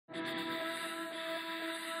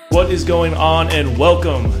What is going on, and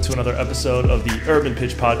welcome to another episode of the Urban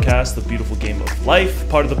Pitch Podcast, the beautiful game of life,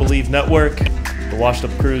 part of the Believe Network. The Washed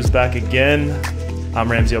Up Crew is back again.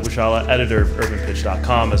 I'm Ramsey Abushala, editor of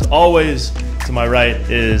UrbanPitch.com. As always, to my right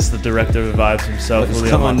is the director of vibes himself,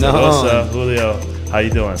 Julio. Julio, how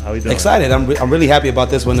you doing? Excited. I'm really happy about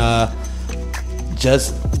this one.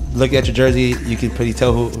 Just looking at your jersey, you can pretty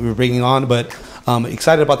tell who we're bringing on, but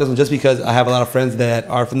excited about this one just because I have a lot of friends that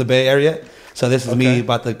are from the Bay Area. So this is me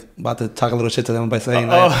about to talk a little shit to them by saying,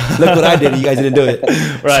 that, look what I did, you guys didn't do it.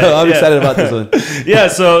 Right. So I'm excited about this one. Yeah.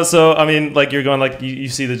 So I mean, like you're going, like you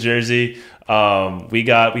see the jersey. We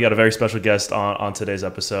got a very special guest on today's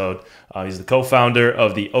episode. He's the co-founder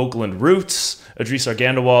of the Oakland Roots, Edreece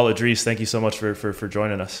Arghandiwal. Edreece, thank you so much for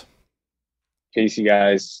joining us. Casey,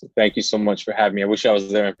 guys, thank you so much for having me. I wish I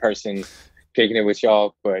was there in person, kicking it with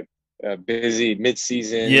y'all, but busy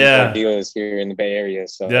mid-season deals here in the Bay Area.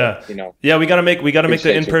 So we gotta make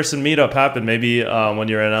the in-person meetup happen. Maybe when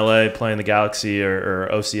you're in LA playing the Galaxy or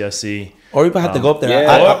OCSC. Or we might have to go up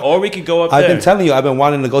there. Or we could go up there. I've been telling you, I've been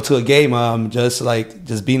wanting to go to a game.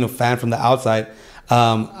 Just being a fan from the outside.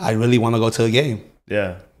 I really want to go to a game.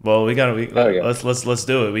 Yeah. Well, let's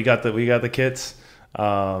do it. We got the kits. You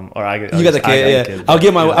got the kid. Yeah. I'll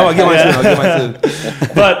get mine soon.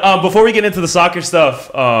 But before we get into the soccer stuff,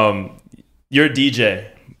 you're a DJ,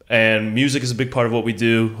 and music is a big part of what we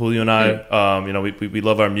do. Julio and I, we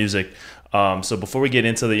love our music. So before we get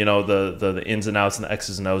into the ins and outs and the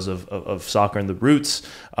X's and O's of soccer and the roots,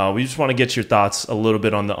 we just want to get your thoughts a little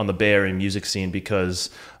bit on the Bay Area music scene, because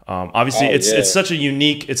obviously it's such a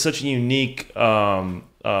unique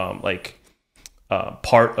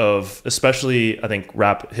part of, especially I think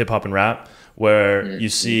hip hop and rap, where you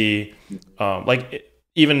see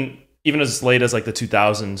even as late as like the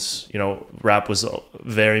 2000s, rap was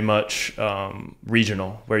very much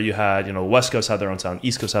regional, where you had, West Coast had their own sound,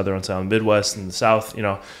 East Coast had their own sound, Midwest and the South, kind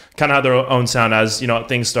of had their own sound. As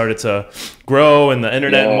things started to grow and the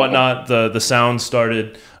internet and whatnot, the sound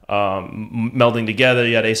started melding together.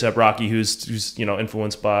 You had A$AP Rocky, who's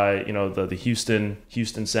influenced by the Houston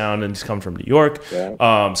sound, and he's come from New York.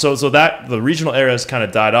 So that the regional era has kind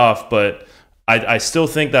of died off, but I still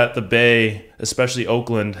think that the Bay, especially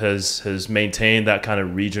Oakland, has maintained that kind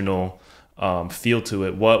of regional feel to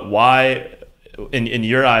it. Why in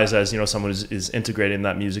your eyes, as someone is integrating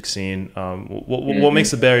that music scene, what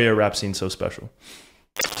makes the Bay Area rap scene so special?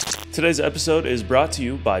 Today's episode is brought to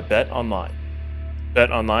you by Bet Online. Bet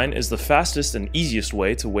Online is the fastest and easiest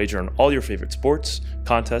way to wager on all your favorite sports,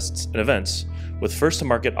 contests, and events, with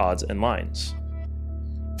first-to-market odds and lines.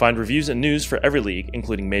 Find reviews and news for every league,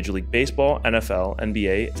 including Major League Baseball, NFL,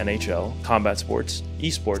 NBA, NHL, combat sports,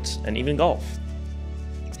 esports, and even golf.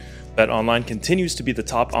 Bet Online continues to be the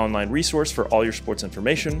top online resource for all your sports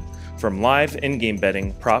information, from live in-game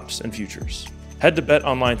betting, props, and futures. Head to Bet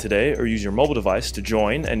Online today, or use your mobile device to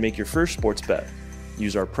join and make your first sports bet.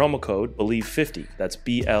 Use our promo code BELIEVE50, that's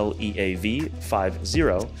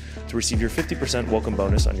BLEAV50, to receive your 50% welcome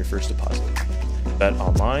bonus on your first deposit. Bet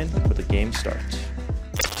Online, where the game starts.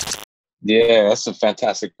 Yeah, that's a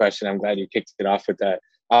fantastic question. I'm glad you kicked it off with that.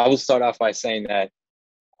 I will start off by saying that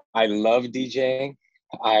I love DJing.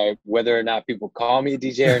 Whether or not people call me a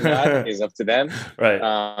DJ or not is up to them. Right.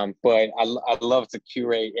 But I love to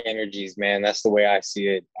curate energies, man. That's the way I see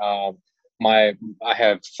it. I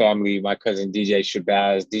have family, my cousin DJ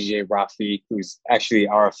Shabazz, DJ Rafi, who's actually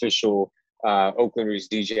our official Oakland Roots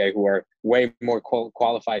DJ, who are way more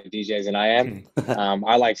qualified DJs than I am.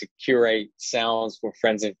 I like to curate sounds for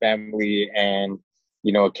friends and family, and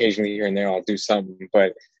occasionally here and there I'll do something.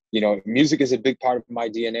 But music is a big part of my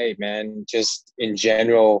DNA, man. Just in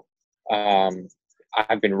general,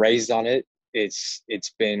 I've been raised on it. It's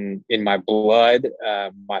been in my blood.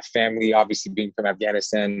 My family, obviously being from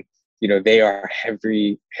Afghanistan, they are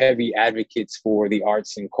heavy advocates for the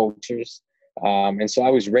arts and cultures. And so I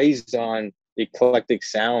was raised on eclectic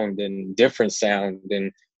sound and different sound.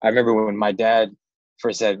 And I remember when my dad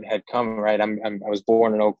first had come, right? I was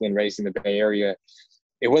born in Oakland, raised in the Bay Area.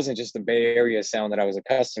 It wasn't just the Bay Area sound that I was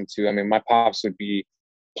accustomed to. I mean, my pops would be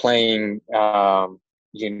playing,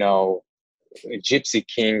 Gypsy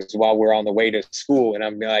Kings while we're on the way to school. And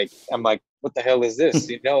I'm like, what the hell is this?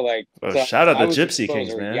 So shout out to Gypsy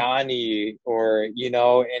Kings, man. Yanni,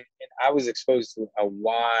 and I was exposed to a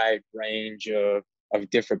wide range of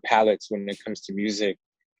different palettes when it comes to music.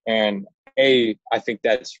 And I think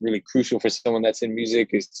that's really crucial for someone that's in music,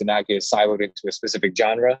 is to not get siloed into a specific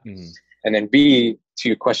genre. Mm-hmm. And then B, to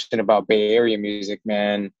your question about Bay Area music,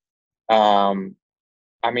 man,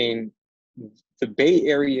 the Bay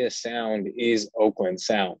Area sound is Oakland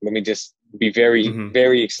sound. Let me just be very, Mm-hmm.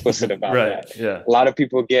 very explicit about Right. that. Yeah. A lot of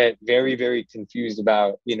people get very, very confused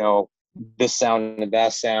about, you know, this sound and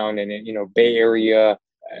that sound, and, you know, Bay Area,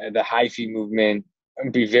 the hyphy movement.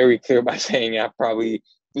 I'd be very clear by saying I probably,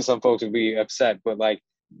 some folks would be upset, but like,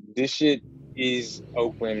 this shit is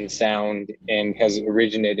Oakland sound and has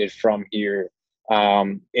originated from here.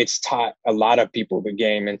 It's taught a lot of people the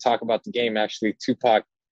game. And talk about the game, actually, Tupac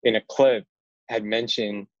in a clip had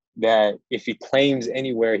mentioned that if he claims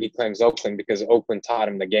anywhere, he claims Oakland because Oakland taught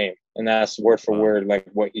him the game. And that's word for word like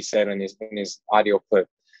what he said in his audio clip.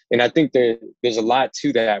 And I think there's a lot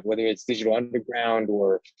to that, whether it's Digital Underground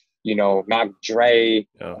or, you know, Mac Dre,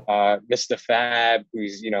 Mr. Fab,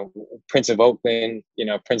 who's, you know, Prince of Oakland, you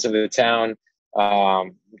know, Prince of the town,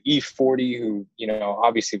 E40, who, you know,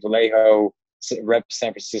 obviously Vallejo, rep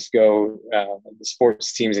San Francisco, the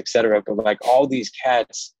sports teams, etc. But like all these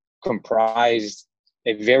cats comprised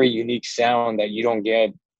a very unique sound that you don't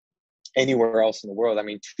get anywhere else in the world. I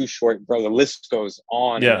mean, Too Short, bro, the list goes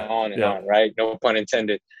on and on and on, right? No pun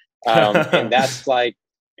intended. And that's like,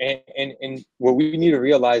 and what we need to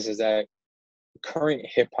realize is that current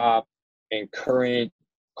hip hop and current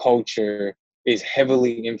culture is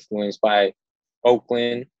heavily influenced by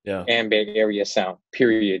Oakland and Bay Area sound,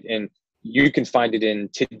 period. And you can find it in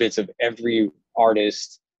tidbits of every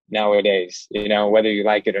artist nowadays, you know, whether you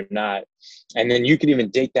like it or not. And then you can even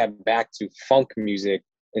date that back to funk music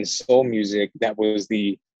and soul music that was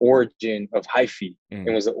the origin of hyphy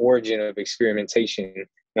and was the origin of experimentation.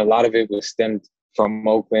 And a lot of it was stemmed from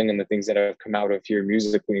Oakland and the things that have come out of here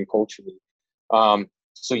musically and culturally.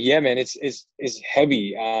 So yeah, man, it's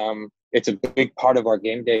heavy. It's a big part of our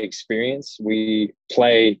game day experience. We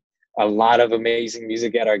play a lot of amazing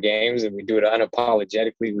music at our games, and we do it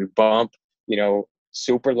unapologetically. We bump, you know,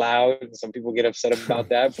 super loud. Some people get upset about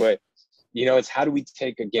that, but you know, it's how do we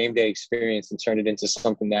take a game day experience and turn it into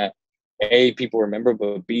something that A, people remember,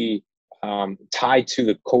 but B, tied to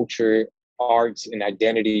the culture, arts, and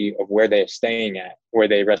identity of where they're staying at, where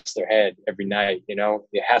they rest their head every night. You know,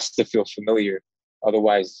 it has to feel familiar.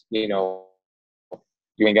 Otherwise, you know,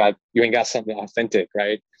 you ain't got something authentic,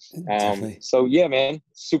 right? So yeah, man,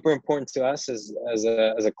 super important to us as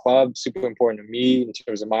a club, super important to me in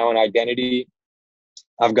terms of my own identity.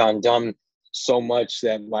 I've gone dumb so much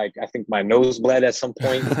that like I think my nose bled at some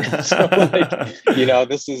point. So like, you know,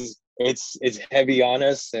 it's heavy on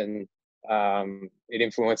us, and it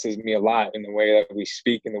influences me a lot in the way that we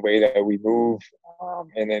speak, in the way that we move,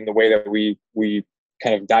 and then the way that we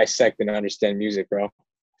kind of dissect and understand music, bro.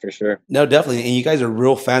 For sure. No, definitely. And you guys are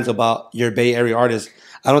real fans about your Bay Area artists.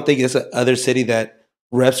 I don't think there's another city that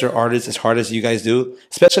reps their artists as hard as you guys do,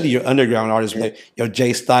 especially your underground artists, like your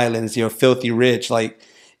Jay Stylins, your Filthy Rich. Like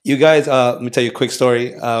you guys, let me tell you a quick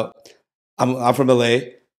story. I'm from LA.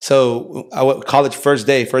 So I went college first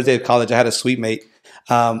day of college, I had a suite mate.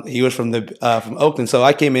 He was from Oakland, so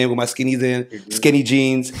I came in with my skinny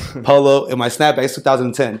jeans, polo, and my snapbacks.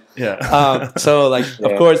 2010. Yeah. So like,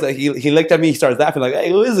 of course, like he looked at me, he started laughing, like, "Hey,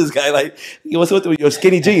 who is this guy? Like, what's with your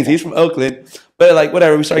skinny jeans? He's from Oakland." But like,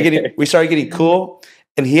 whatever. We started getting cool,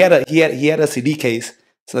 and he had a CD case.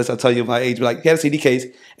 So I'll tell you my age. But like, he had a CD case,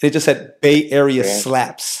 and it just said Bay Area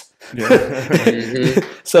Slaps. Yeah.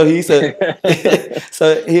 So he said,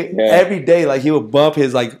 every day, like he would bump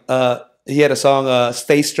his like. He had a song,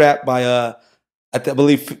 "Stay Strapped" by I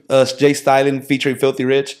believe Jay Stylin featuring Filthy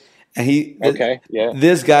Rich, and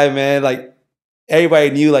this guy, man, like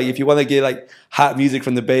everybody knew, like if you want to get like hot music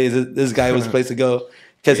from the Bay, this guy was the place to go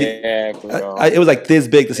because it was like this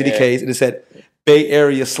big, the CD case, and it said Bay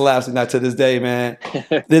Area Slaps, and not to this day, man.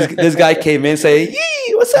 This guy came in saying,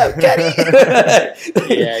 "Yee, what's up, Caddy?"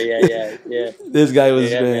 yeah. This guy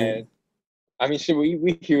was man. I mean, shit,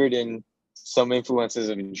 we hear it in some influences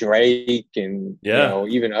of Drake and you know,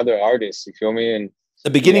 even other artists. You feel me? And the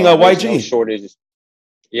beginning of YG. No shortage.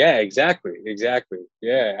 Yeah, exactly.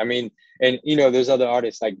 Yeah, I mean, and you know, there's other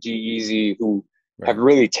artists like G-Eazy who have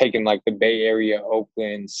really taken like the Bay Area,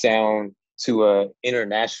 Oakland sound to a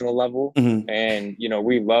international level, and you know,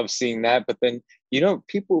 we love seeing that. But then you know,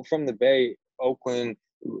 people from the Bay, Oakland,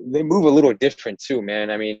 they move a little different too, man.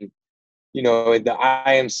 I mean, you know, the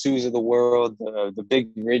I Am Sues of the world, the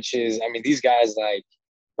Big Riches. I mean, these guys, like,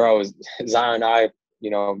 bro, Zion you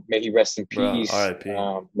know, may he rest in peace.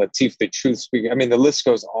 Latif, the Truth Speaker. I mean, the list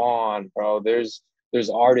goes on, bro. There's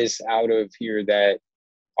artists out of here that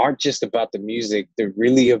aren't just about the music. They're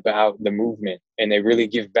really about the movement, and they really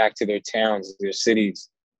give back to their towns, their cities.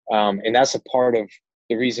 And that's a part of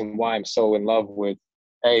the reason why I'm so in love with,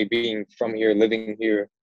 being from here, living here,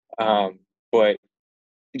 but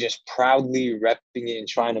just proudly repping it and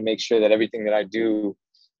trying to make sure that everything that I do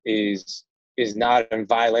is is not in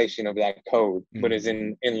violation of that code, but is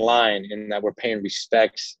in line, in that we're paying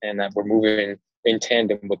respects and that we're moving in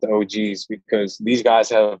tandem with the OGs, because these guys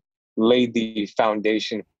have laid the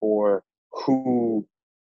foundation for who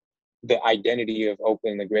the identity of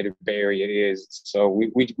Oakland, the greater Bay Area is. So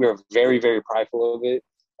we're very, very prideful of it,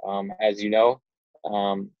 as you know,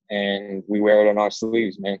 and we wear it on our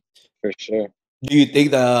sleeves, man, for sure. Do you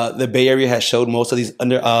think the Bay Area has showed most of these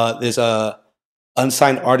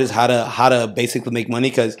unsigned artists how to basically make money?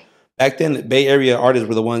 Because back then, the Bay Area artists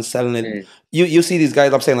were the ones selling it. You see these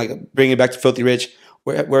guys, I'm saying, like, bringing it back to Filthy Rich,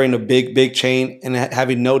 wearing a big chain and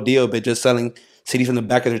having no deal, but just selling CDs from the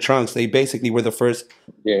back of their trunks. They basically were the first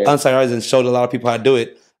unsigned artists and showed a lot of people how to do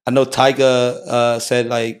it. I know Tyga said,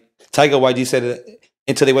 like, Tyga YG said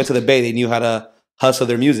until they went to the Bay, they knew how to hustle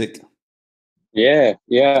their music. Yeah.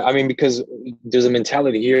 I mean, because there's a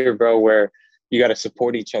mentality here, bro, where you got to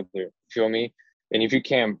support each other. You feel me? And if you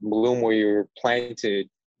can't bloom where you're planted,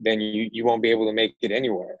 then you won't be able to make it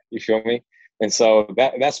anywhere. You feel me? And so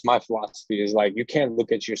that's my philosophy, is like, you can't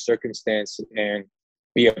look at your circumstance and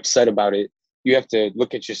be upset about it. You have to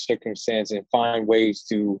look at your circumstance and find ways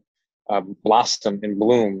to blossom and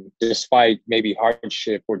bloom despite maybe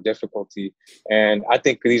hardship or difficulty. And I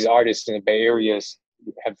think these artists in the Bay Area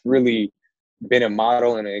have really been a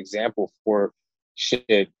model and an example for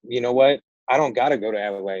shit. You know what? I don't got to go to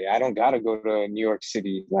LA. I don't got to go to New York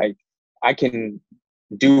City. Like, I can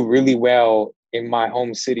do really well in my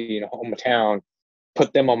home city, in a hometown,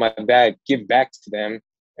 put them on my back, give back to them.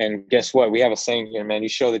 And guess what? We have a saying here, man, you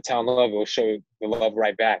show the town love, it will show the love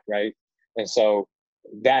right back, right? And so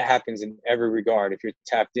that happens in every regard. If you're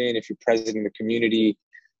tapped in, if you're present in the community,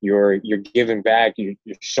 you're giving back, you're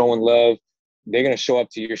showing love, they're going to show up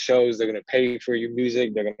to your shows. They're going to pay for your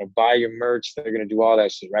music. They're going to buy your merch. They're going to do all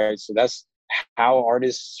that shit, right? So that's how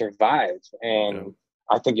artists survive. And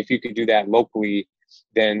I think if you could do that locally,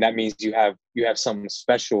 then that means you have something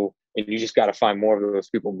special, and you just got to find more of those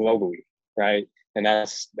people globally, right? And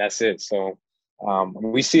that's it. So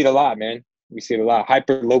we see it a lot, man. We see it a lot.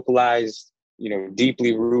 Hyper localized,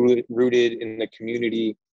 deeply rooted in the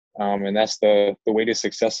community. And that's the way to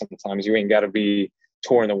success sometimes. You ain't got to be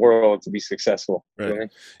touring the world to be successful. Right.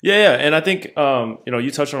 Yeah. And I think,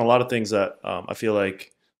 you touched on a lot of things that I feel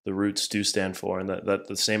like the Roots do stand for, and that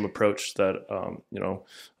the same approach that,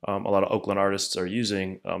 a lot of Oakland artists are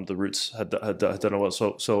using, the Roots had done well.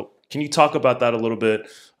 So can you talk about that a little bit?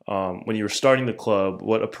 When you were starting the club,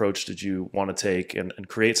 what approach did you want to take and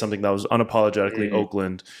create something that was unapologetically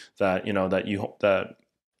Oakland, that you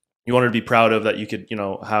wanted to be proud of, that you could,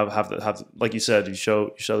 have, like you said, you show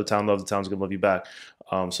the town love, the town's gonna love you back.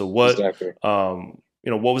 So what, exactly.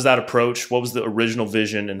 What was that approach? What was the original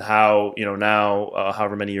vision, and how, now,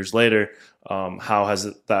 however many years later, how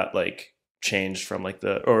has that like changed from like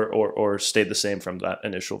or stayed the same from that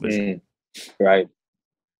initial vision? Right.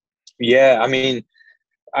 Yeah. I mean,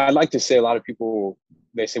 I like to say, a lot of people,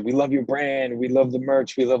 they say, we love your brand, we love the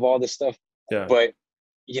merch, we love all this stuff. Yeah. But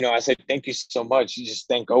I said, thank you so much. You just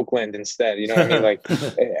thank Oakland instead. You know what I mean? Like,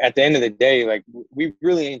 at the end of the day, like, we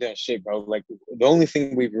really ain't done shit, bro. Like, the only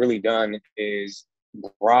thing we've really done is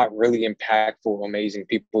brought really impactful, amazing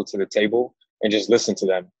people to the table and just listen to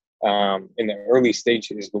them. In the early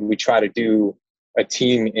stages, when we try to do a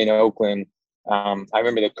team in Oakland, I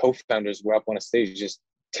remember the co-founders were up on a stage just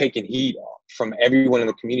taking heat from everyone in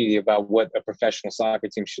the community about what a professional soccer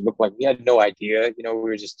team should look like. We had no idea. We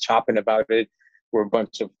were just chopping about it. We're a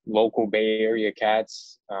bunch of local Bay Area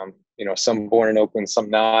cats, some born in Oakland, some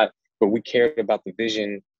not, but we cared about the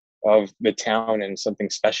vision of the town and something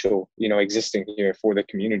special, existing here for the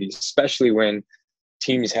community, especially when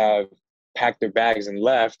teams have packed their bags and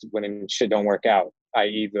left when shit don't work out,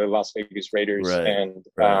 i.e. the Las Vegas Raiders and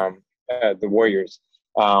the Warriors.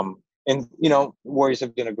 And, Warriors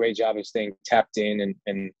have done a great job of staying tapped in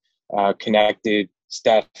and connected.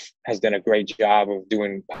 Steph has done a great job of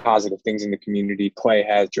doing positive things in the community. Clay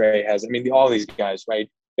has, Dre has. I mean, all these guys, right?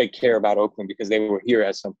 They care about Oakland because they were here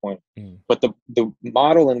at some point. But the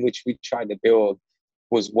model in which we tried to build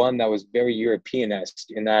was one that was very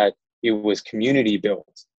European-esque, in that it was community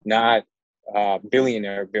built, not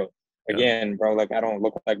billionaire built. Again, bro, like, I don't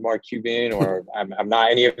look like Mark Cuban, or I'm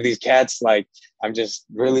not any of these cats. Like, I'm just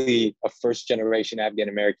really a first generation Afghan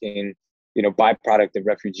American, byproduct of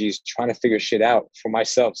refugees, trying to figure shit out for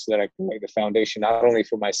myself so that I can lay the foundation, not only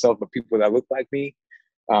for myself, but people that look like me.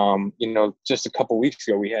 Just a couple of weeks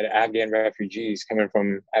ago, we had Afghan refugees coming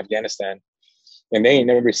from Afghanistan, and they ain't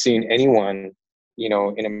never seen anyone,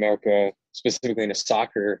 in America, specifically in a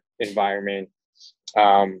soccer environment,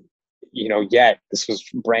 yet. This was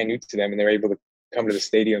brand new to them, and they're able to come to the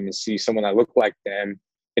stadium and see someone that looked like them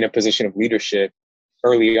in a position of leadership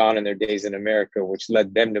early on in their days in America, which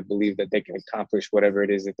led them to believe that they can accomplish whatever it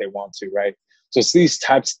is that they want to, right? So it's these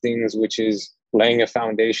types of things, which is laying a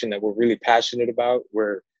foundation that we're really passionate about.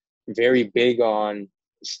 We're very big on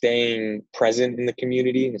staying present in the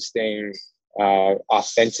community and staying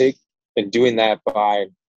authentic, and doing that by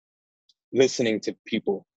listening to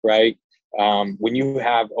people, right? When you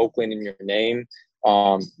have Oakland in your name,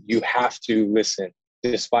 you have to listen,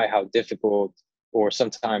 despite how difficult or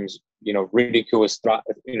sometimes, ridicule is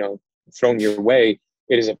thrown your way.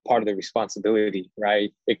 It is a part of the responsibility,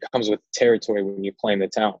 right? It comes with territory when you claim the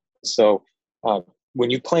town. So when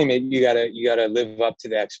you claim it, you gotta live up to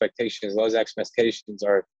the expectations. Those expectations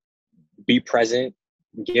are be present,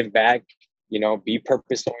 give back, be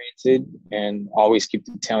purpose oriented, and always keep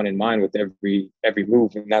the town in mind with every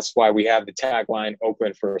move. And that's why we have the tagline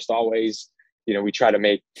 "Oakland first, always." We try to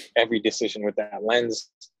make every decision with that lens.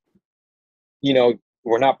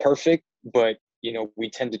 We're not perfect, but we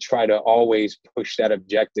tend to try to always push that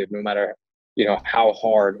objective, no matter how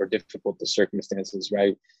hard or difficult the circumstances,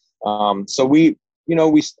 right? So we in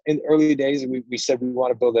the early days we said we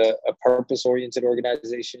want to build a purpose oriented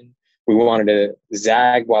organization. We wanted to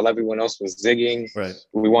zag while everyone else was zigging. Right.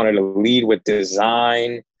 We wanted to lead with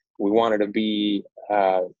design. We wanted to be,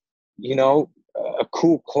 a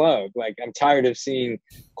cool club. Like, I'm tired of seeing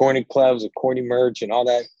corny clubs with corny merch and all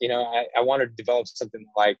that. I wanted to develop something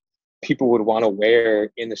like people would want to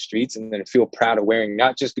wear in the streets and then feel proud of wearing,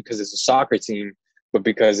 not just because it's a soccer team, but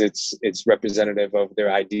because it's representative of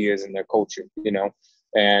their ideas and their culture,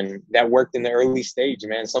 And that worked in the early stage,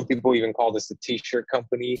 man. Some people even called us a t-shirt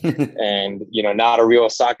company and, not a real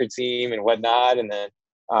soccer team and whatnot. And then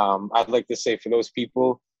I'd like to say for those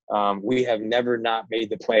people, we have never not made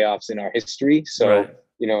the playoffs in our history. So,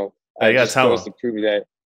 right. That just goes to prove that,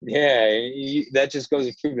 that just goes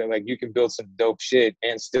to prove that, like, you can build some dope shit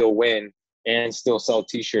and still win and still sell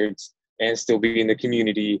t-shirts and still be in the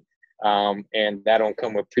community. And that don't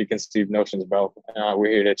come with preconceived notions, bro.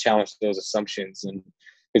 We're here to challenge those assumptions, and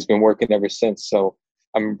it's been working ever since. So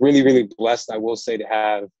I'm really, really blessed, I will say, to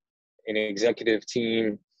have an executive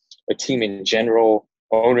team, a team in general,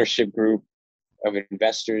 ownership group of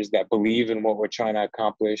investors that believe in what we're trying to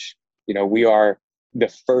accomplish. We are the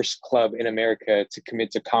first club in America to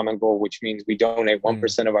commit to Common Goal, which means we donate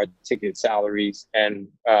 1% of our ticket salaries and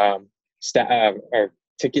or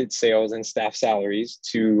ticket sales and staff salaries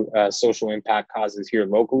to social impact causes here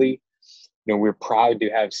locally. We're proud to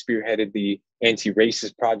have spearheaded the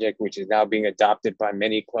anti-racist project, which is now being adopted by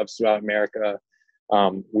many clubs throughout America.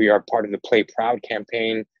 We are part of the Play Proud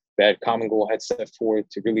campaign that Common Goal had set forth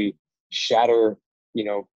to really shatter,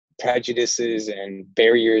 prejudices and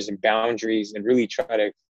barriers and boundaries, and really try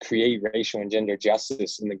to create racial and gender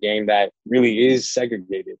justice in the game that really is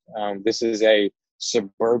segregated. This is a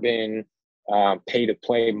suburban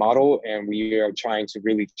pay-to-play model, and we are trying to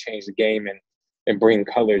really change the game and bring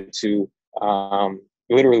color to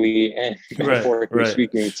literally and metaphorically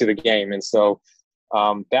speaking to the game. And so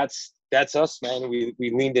that's us, man. We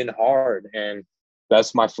leaned in hard, and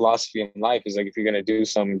that's my philosophy in life, is like, if you're gonna do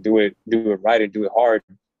something, do it right and do it hard,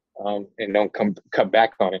 and don't cut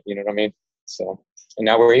back on it. You know what I mean? So, and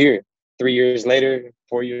now we're here 4 years later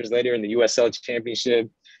in the USL Championship,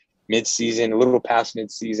 mid-season, a little past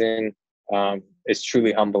mid-season. It's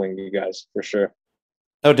truly humbling, you guys, for sure.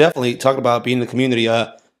 Oh, definitely. Talk about being in the community.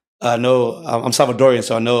 I know I'm Salvadorian,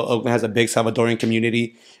 so I know Oakland has a big Salvadorian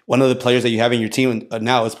community. One of the players that you have in your team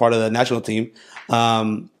now is part of the national team.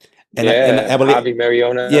 And I believe Javi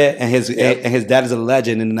Mariona. Yeah, and his dad is a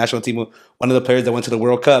legend in the national team. One of the players that went to the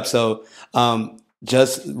World Cup. So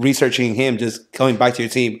just researching him, just coming back to your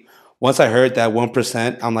team. Once I heard that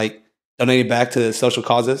 1%, I'm like, donating back to social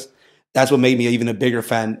causes. That's what made me even a bigger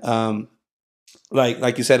fan.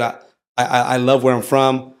 Like you said, I love where I'm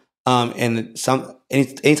from. And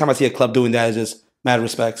anytime I see a club doing that, is just mad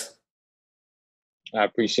respects. I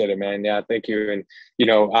appreciate it, man. Yeah, thank you. And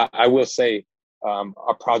I will say,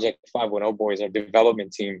 our Project 510 boys, our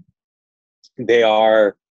development team, they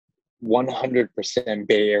are 100%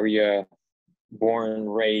 Bay Area, born,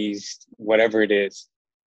 raised, whatever it is.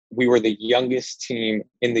 We were the youngest team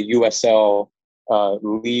in the USL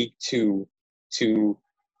League to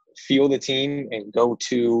field the team and go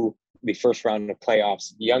to the first round of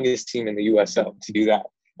playoffs. Youngest team in the USL to do that.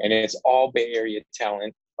 And it's all Bay Area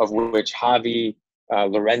talent, of which Javi,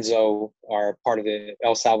 Lorenzo are part of the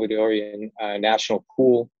El Salvadorian national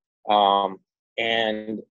pool.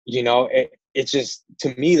 And, it's just,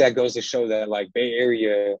 to me, that goes to show that, like, Bay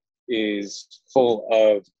Area is full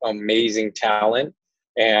of amazing talent,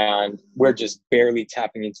 and we're just barely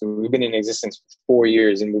tapping into it. We've been in existence for 4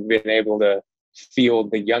 years, and we've been able to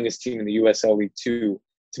field the youngest team in the USL League Two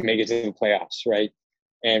to make it to the playoffs, right?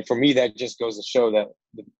 And for me, that just goes to show that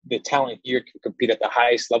the talent here can compete at the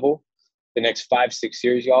highest level. The next 5-6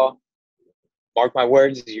 years, y'all, mark my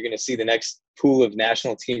words, you're going to see the next pool of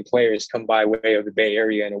national team players come by way of the Bay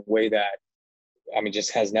Area in a way that, I mean,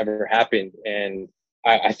 just has never happened. And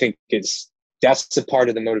I think that's a part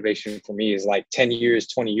of the motivation for me is like 10 years,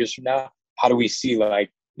 20 years from now, how do we see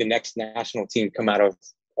like the next national team come out of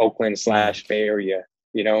Oakland/Bay Area,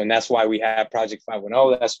 you know? And that's why we have Project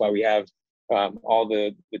 510. That's why we have all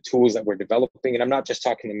the tools that we're developing. And I'm not just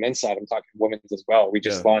talking the men's side, I'm talking women's as well. We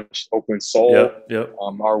just launched Oakland Soul,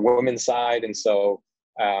 our women's side. And so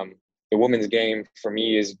the women's game for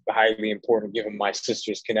me is highly important, given my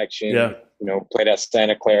sister's connection. You know, played at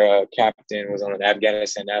Santa Clara, captain, was on an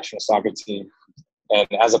Afghanistan national soccer team. And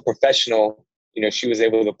as a professional, you know, she was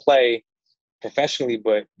able to play professionally,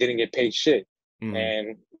 but didn't get paid shit,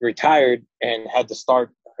 and retired and had to start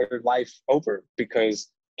her life over because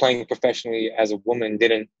playing professionally as a woman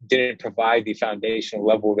didn't provide the foundational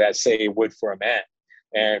level that, say, it would for a man.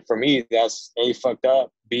 And for me, that's A, fucked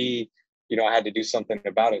up, B, you know, I had to do something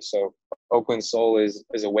about it. So Oakland Soul is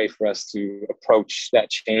a way for us to approach that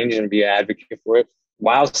change and be an advocate for it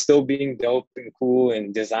while still being dope and cool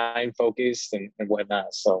and design focused and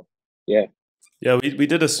whatnot. So, yeah. Yeah, we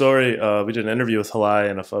did a story. We did an interview with Halai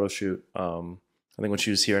and a photo shoot. I think when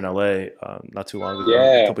she was here in LA, not too long ago,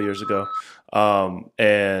 a couple years ago.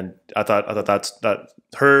 And I thought that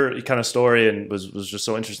her kind of story and was just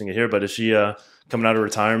so interesting to hear. But is she coming out of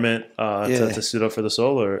retirement to suit up for the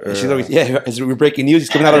Soul? Or she's always, as we're breaking news, he's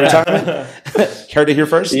coming out of retirement. Heard it here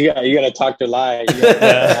first. You got to talk to Lai.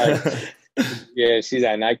 Yeah, she's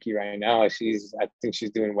at Nike right now. I think she's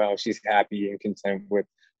doing well. She's happy and content with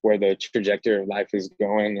where the trajectory of life is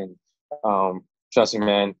going. And trust me,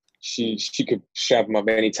 man, she could shove him up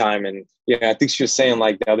anytime. And I think she was saying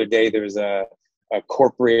like the other day there was a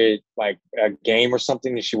corporate like a game or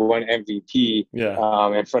something and she won MVP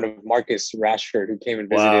in front of Marcus Rashford, who came and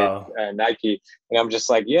visited Nike. And I'm just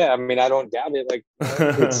like, I mean, I don't doubt it. Like,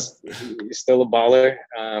 he's still a baller.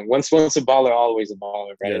 Once a baller, always a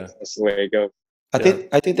baller, right? Yeah. That's the way it goes. I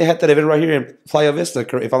think they had that event right here in Playa Vista,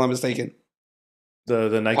 if I'm not mistaken.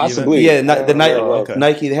 The Nike Possibly. event? Yeah,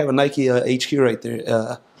 Nike. They have a Nike HQ right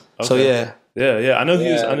there. So yeah. I know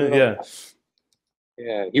he was.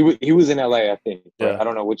 Yeah, he was in LA, I think. But I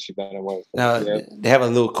don't know which event it was. They have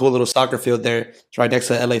a cool little soccer field there. It's right next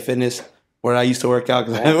to LA Fitness, where I used to work out.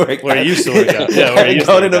 Where you used to work out. Yeah, where you used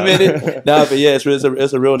to work out. In a minute. But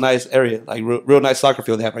it's a real nice area, like real nice soccer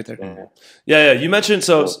field they have right there. Yeah. You mentioned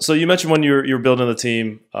so you mentioned when you were building the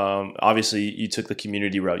team. Obviously, you took the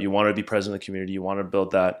community route. You wanted to be present in the community. You wanted to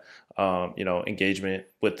build that engagement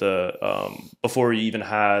with the before you even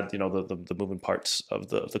had the moving parts of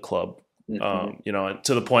the club. To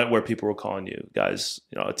the point where people were calling you guys,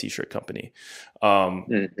 a t-shirt company. How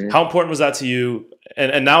important was that to you?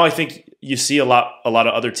 And now I think you see a lot of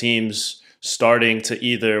other teams starting to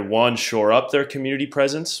either one, shore up their community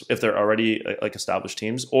presence if they're already like established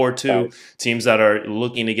teams, or two, teams that are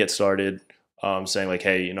looking to get started, saying like,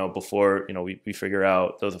 hey, before we figure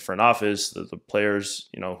out the front office, the players,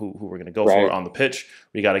 who we're going to go for on the pitch,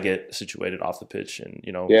 we got to get situated off the pitch. And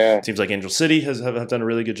teams like Angel City have done a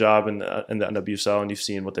really good job in the NWSL, and you've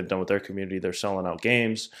seen what they've done with their community. They're selling out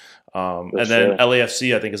games, and then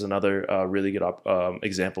LAFC I think is another really good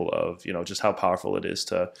example of just how powerful it is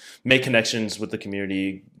to make connections with the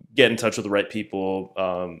community, get in touch with the right people,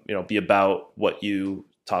 be about what you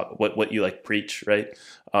talk, what you like preach, right?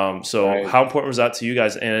 How important was that to you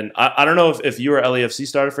guys? And I don't know if you or LAFC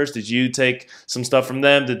started first. Did you take some stuff from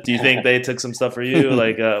them? Do you think they took some stuff for you?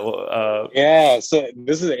 Like, so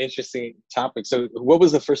this is an interesting topic. So what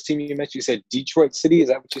was the first team you mentioned? You said Detroit City. Is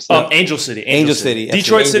that what you said? Angel City.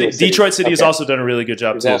 Detroit City has also done a really good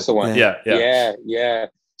job too. Also one. Yeah.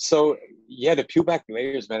 So the peel back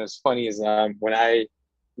layers, man. It's funny is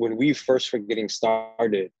when we first were getting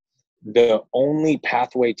started, the only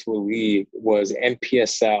pathway to a league was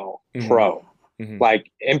NPSL Pro.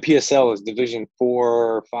 Like NPSL is Division 4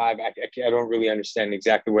 or 5. I don't really understand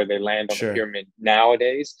exactly where they land on the pyramid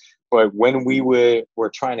nowadays. But when we were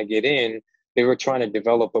trying to get in, they were trying to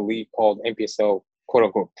develop a league called NPSL quote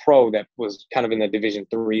unquote Pro that was kind of in the Division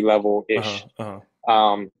 3 level ish.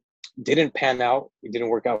 Didn't pan out. It didn't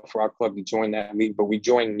work out for our club to join that league, but we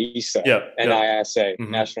joined NISA, NISA,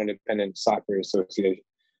 National Independent Soccer Association.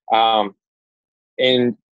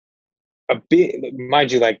 And a bit,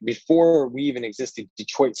 mind you, like before we even existed,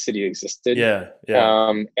 Detroit City existed.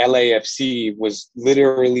 LAFC was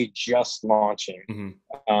literally just launching.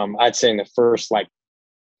 I'd say in the first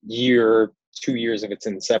 2 years of its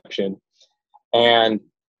inception. And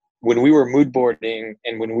when we were mood boarding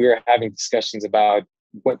and when we were having discussions about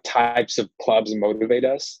what types of clubs motivate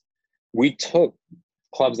us, we took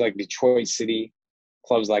clubs like Detroit City,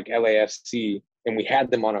 clubs like LAFC, and we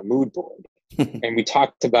had them on a mood board. And we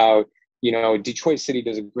talked about, you know, Detroit City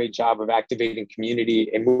does a great job of activating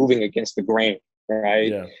community and moving against the grain, right?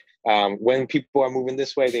 Yeah. When people are moving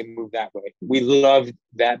this way, they move that way. We love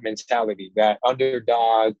that mentality, that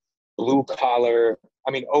underdog, blue collar.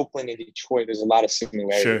 I mean, Oakland and Detroit, there's a lot of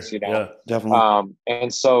similarities, sure. You know? Yeah, definitely.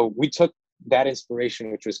 And so we took that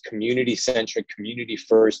inspiration, which was community centric, community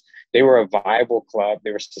first. They were a viable club.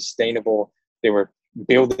 They were sustainable. They were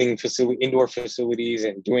building indoor facilities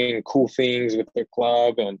and doing cool things with their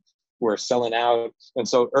club, and we're selling out. And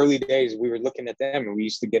so early days, we were looking at them, and we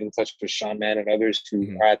used to get in touch with Sean Mann and others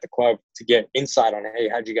who are at the club to get insight on, hey,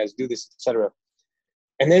 how'd you guys do this, etc.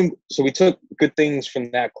 And then, so we took good things from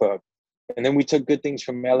that club. And then we took good things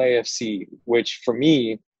from LAFC, which for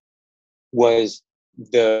me was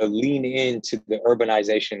the lean into the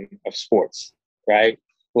urbanization of sports, right?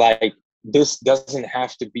 Like, this doesn't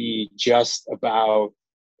have to be just about,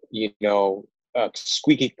 you know, a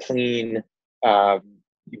squeaky clean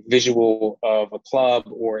visual of a club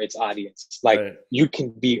or its audience. Like, right. You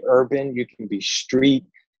can be urban, you can be street,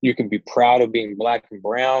 you can be proud of being black and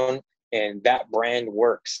brown, and that brand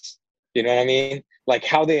works. You know what I mean? Like,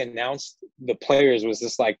 how they announced the players was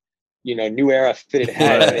just like, you know, new era fitted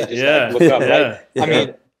hat. And they just like look up, right? Yeah. I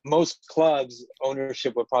mean, most clubs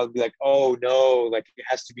ownership would probably be like, oh no, like it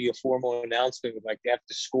has to be a formal announcement with like they have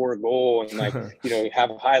to score a goal and like, you know, have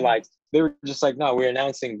highlights. They were just like, no, we're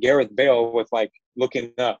announcing Gareth Bale with like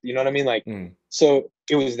looking up. You know what I mean? Like, so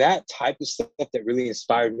it was that type of stuff that really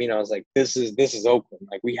inspired me. And I was like, this is Oakland.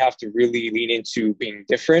 Like, we have to really lean into being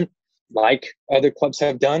different, like other clubs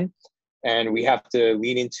have done. And we have to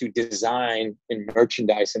lean into design and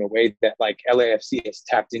merchandise in a way that like LAFC has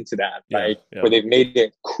tapped into that, right? Yeah. Where they've made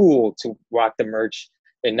it cool to rock the merch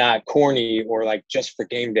and not corny or like just for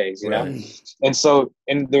game days, you know? And so,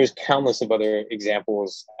 and there's countless of other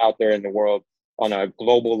examples out there in the world on a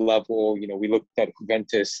global level. You know, we looked at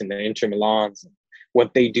Juventus and the Inter Milans, and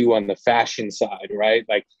what they do on the fashion side, right?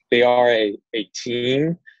 Like, they are a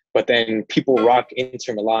team, but then people rock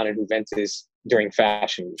Inter Milan and Juventus during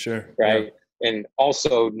fashion week, sure, right? Yeah. And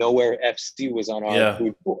also Nowhere FC was on our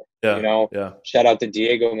food board, you know? Shout out to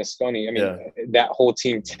Diego Mosconi. I mean, that whole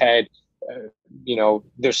team, Ted, you know,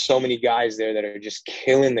 there's so many guys there that are just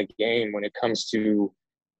killing the game when it comes to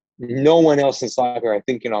no one else in soccer are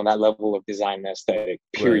thinking on that level of design and aesthetic,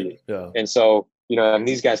 period. And so, you know, and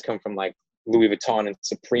these guys come from like Louis Vuitton and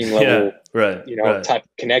Supreme level, you know, type of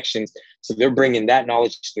connections. So they're bringing that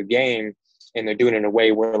knowledge to the game, and they're doing it in a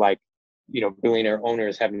way where like, you know, billionaire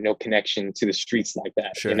owners have no connection to the streets like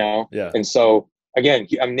that, you know? And so, again,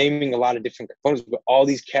 I'm naming a lot of different components, but all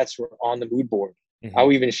these cats were on the mood board.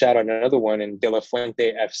 I'll even shout out another one in De La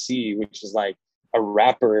Fuente FC, which is like a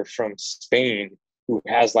rapper from Spain who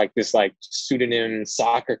has like this like pseudonym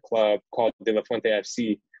soccer club called De La Fuente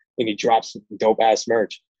FC, and he drops dope ass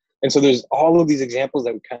merch. And so there's all of these examples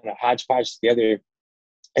that we kind of hodgepodge together,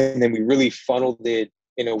 and then we really funneled it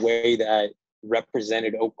in a way that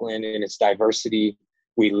represented Oakland in its diversity.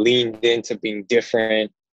 We leaned into being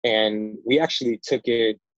different, and we actually took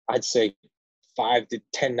it, I'd say, 5 to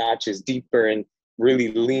 10 notches deeper, and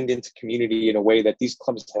really leaned into community in a way that these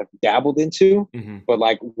clubs have dabbled into. But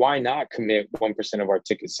like, why not commit 1% of our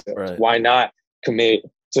ticket sales? Why not commit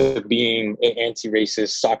to being an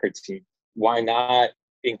anti-racist soccer team? Why not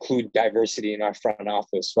include diversity in our front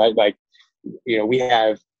office, right? Like, you know, we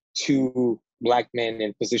have 2 Black men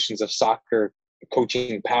in positions of soccer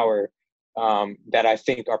coaching power that I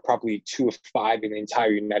think are probably 2 of 5 in the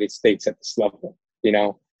entire United States at this level. You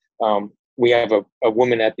know, we have a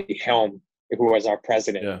woman at the helm who was our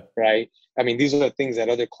president, right? I mean, these are the things that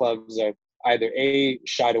other clubs are either A,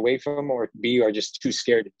 shied away from, or B, are just too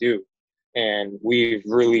scared to do. And we've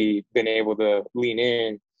really been able to lean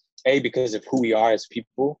in, A, because of who we are as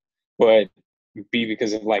people, but B,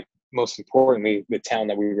 because of, like, most importantly, the town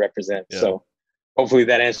that we represent. So hopefully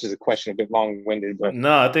that answers the question. A bit long-winded, but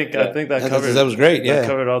no, I think that covered. That was great. That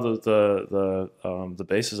covered all the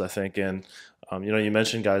bases, I think. And you know, you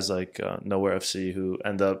mentioned guys like Nowhere FC who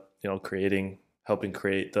end up, you know, helping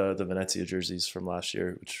create the Venezia jerseys from last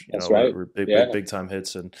year, which you know were big time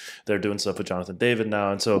hits, and they're doing stuff with Jonathan David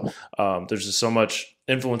now. And so there's just so much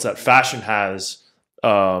influence that fashion has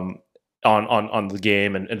on the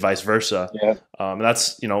game, and vice versa. And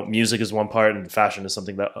that's, you know, music is one part, and fashion is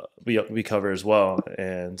something that we cover as well.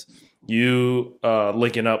 And you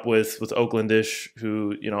linking up with Oaklandish,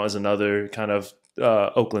 who, you know, is another kind of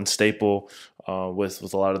Oakland staple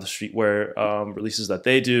with a lot of the streetwear releases that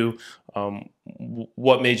they do.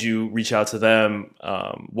 What made you reach out to them?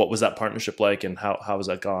 What was that partnership like, and how has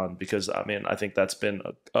that gone? Because I mean, I think that's been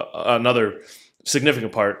another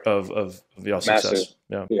significant part of y'all's success.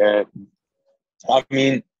 Yeah. I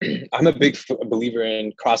mean, I'm a big believer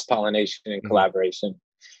in cross-pollination and collaboration.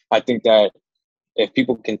 I think that if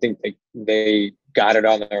people can think they got it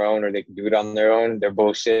on their own or they can do it on their own, they're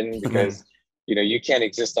bullshitting, because you know, you can't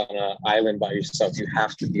exist on an island by yourself. You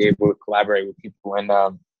have to be able to collaborate with people. And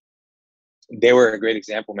they were a great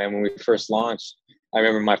example, man. When we first launched, I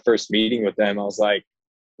remember my first meeting with them. I was like,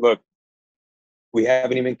 look, we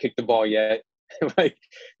haven't even kicked the ball yet. Like,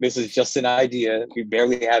 this is just an idea. We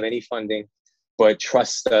barely have any funding, but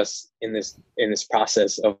trust us in this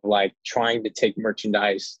process of like trying to take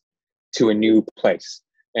merchandise to a new place.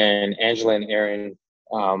 And Angela and Aaron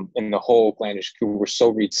and the whole Oaklandish crew were so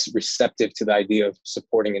receptive to the idea of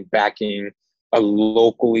supporting and backing a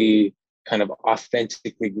locally kind of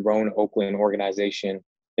authentically grown Oakland organization.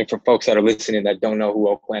 And for folks that are listening that don't know who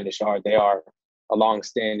Oaklandish are, they are a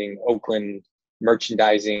longstanding Oakland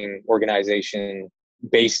merchandising organization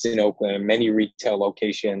based in Oakland, many retail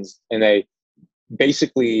locations. And they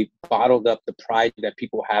basically bottled up the pride that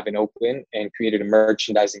people have in Oakland and created a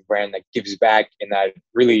merchandising brand that gives back and that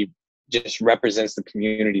really just represents the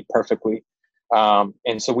community perfectly.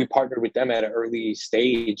 And so we partnered with them at an early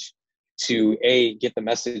stage to A, get the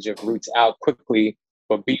message of Roots out quickly,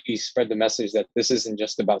 but B, spread the message that this isn't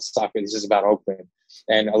just about soccer, this is about Oakland.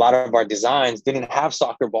 And a lot of our designs didn't have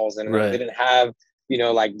soccer balls in them. Right. They didn't have, you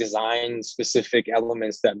know, like design specific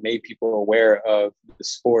elements that made people aware of the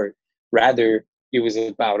sport. Rather, it was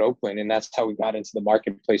about Oakland. And that's how we got into the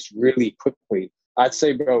marketplace really quickly. I'd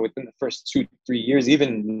say, bro, within the first 2-3 years,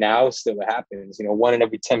 even now still it happens. You know, 1 in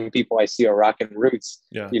every 10 people I see are rocking Roots.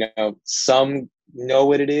 Yeah. You know, some know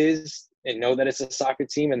what it is and know that it's a soccer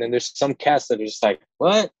team. And then there's some cats that are just like,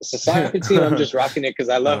 what? It's a soccer team? I'm just rocking it because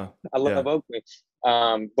I love Oakland.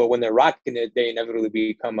 But when they're rocking it, they inevitably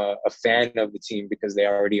become a fan of the team because they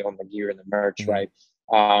already own the gear and the merch, right?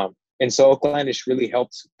 And so Oaklandish really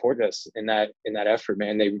helped support us in that effort,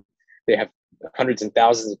 man. They have hundreds and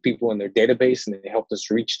thousands of people in their database, and they helped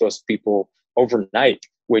us reach those people overnight,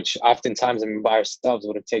 which oftentimes, I mean, by ourselves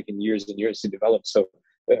would have taken years and years to develop. So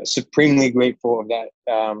supremely grateful of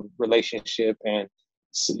that relationship, and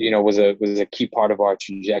you know, was a key part of our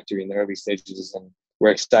trajectory in the early stages. And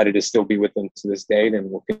we're excited to still be with them to this day,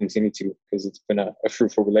 and we'll continue to, because it's been a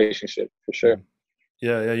fruitful relationship for sure.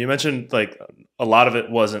 Yeah. You mentioned like a lot of it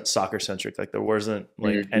wasn't soccer centric. Like there wasn't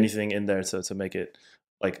like anything in there to make it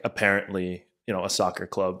like apparently, you know, a soccer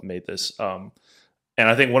club made this. And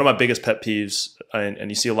I think one of my biggest pet peeves, and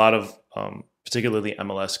you see a lot of particularly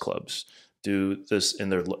MLS clubs do this in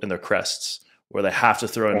their crests, where they have to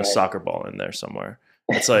throw in a soccer ball in there somewhere.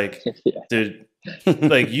 It's like, dude,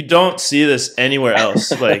 like you don't see this anywhere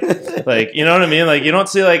else. Like you know what I mean? Like you don't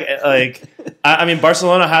see like I mean,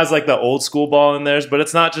 Barcelona has like the old school ball in theirs, but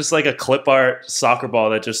it's not just like a clip art soccer ball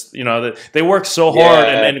that just, you know, they work so hard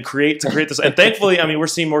and create this. And thankfully, I mean, we're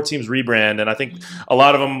seeing more teams rebrand, and I think a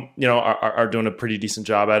lot of them, you know, are doing a pretty decent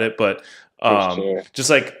job at it. But just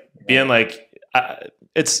like being like,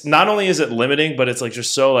 it's not only is it limiting, but it's like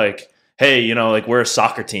just so like, hey, you know, like we're a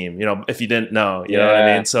soccer team, you know, if you didn't know, you know what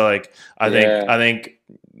I mean? So like, I think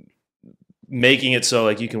making it so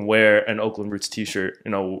like you can wear an Oakland Roots t-shirt,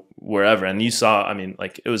 you know, wherever. And you saw, I mean,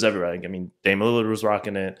 like it was everywhere. I mean, Dame Lillard was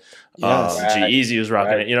rocking it. G-Eazy was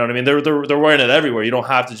rocking it. You know what I mean? They're wearing it everywhere. You don't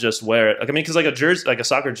have to just wear it. Like, I mean, cause like a jersey, like a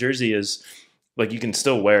soccer jersey is like, you can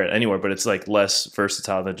still wear it anywhere, but it's like less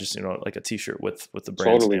versatile than just, you know, like a t-shirt with the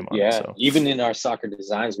brand's name on it. So. Even in our soccer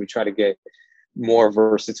designs, we try to get more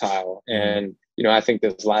versatile. And, you know, I think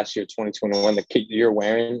this last year, 2021, the kit you're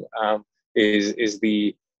wearing is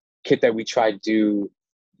the kit that we tried to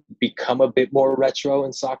become a bit more retro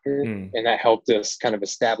in soccer. And that helped us kind of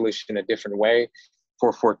establish in a different way.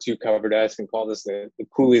 442 covered us and called us the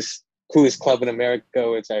coolest club in America,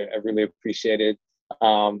 which I really appreciated.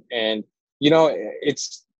 And, you know,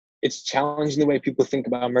 it's challenging the way people think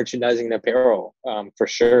about merchandising and apparel, for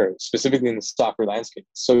sure, specifically in the soccer landscape.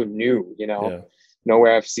 It's so new, you know,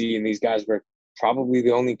 Nowhere FC, and these guys were probably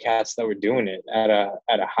the only cats that were doing it at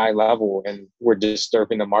a high level, and we're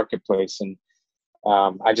disturbing the marketplace. And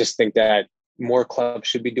I just think that more clubs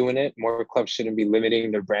should be doing it. More clubs shouldn't be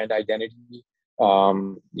limiting their brand identity.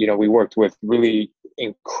 You know, we worked with really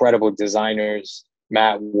incredible designers,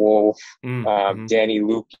 Matt Wolf, Danny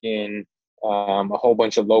Lukin, a whole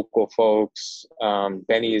bunch of local folks,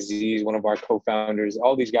 Benny Aziz, one of our co-founders.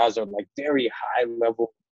 All these guys are like very high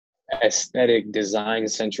level aesthetic design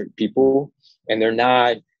centric people. and they're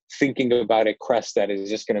not thinking about a crest that is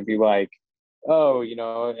just going to be like, oh, you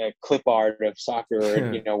know, a clip art of soccer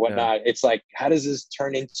or, you know, whatnot. Yeah. It's like, how does this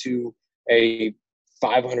turn into a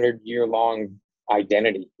 500-year long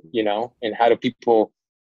identity, you know? And how do people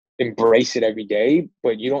embrace it every day?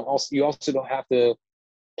 But you also don't have to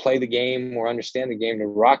play the game or understand the game to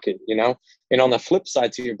rock it, you know? And on the flip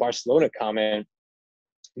side to your Barcelona comment,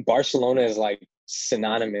 Barcelona is like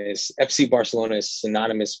synonymous. FC Barcelona is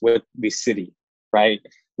synonymous with the city, right?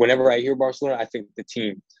 Whenever I hear Barcelona, I think the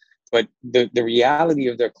team. But the reality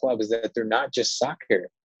of their club is that they're not just soccer.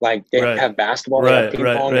 Like they have basketball, they have ping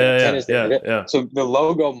pong, they have tennis. So the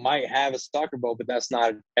logo might have a soccer ball, but that's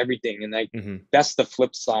not everything. And like that's the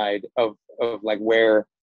flip side of like where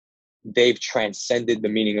they've transcended the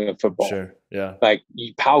meaning of football. Sure. Yeah. Like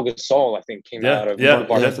Pau Gasol, I think, came out of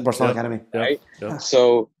the Barcelona Academy. Right. Yeah.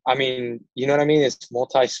 So I mean, you know what I mean? It's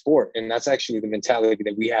multi-sport, and that's actually the mentality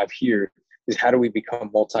that we have here. Is how do we become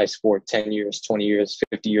multi-sport 10 years, 20 years,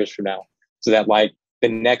 50 years from now? So that like the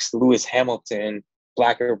next Lewis Hamilton,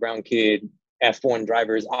 black or brown kid, F1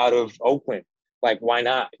 driver is out of Oakland. Like, why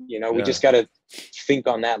not? You know, we just got to think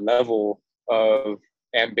on that level of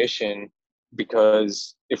ambition,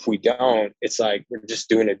 because if we don't, it's like we're just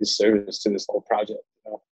doing a disservice to this whole project.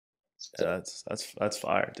 You know? So, yeah, that's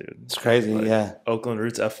fire, dude. It's crazy. Like, Oakland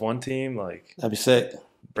Roots F1 team. Like, that'd be sick.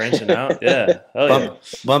 Branching out, hell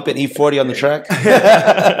bumping E40 on the track.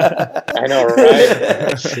 I know,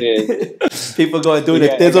 right? Shit. People going doing the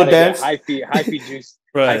thizzle dance. Hyphy juice,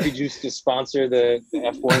 Hyphy juice to sponsor the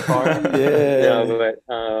F1 car.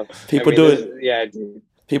 People doing,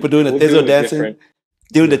 people doing the thizzle dancing,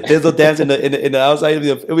 doing the thizzle dance in the outside.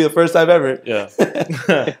 It'll be the first time ever. Yeah.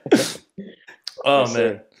 Oh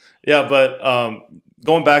man, yeah. But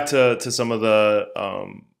going back to some of the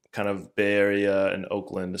kind of Bay Area and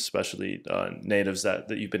Oakland, especially natives that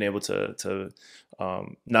you've been able to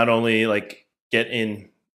not only like get in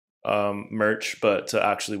merch, but to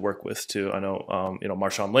actually work with too. I know, you know,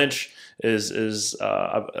 Marshawn Lynch is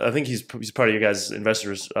I think he's part of your guys'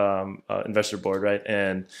 investor board, right?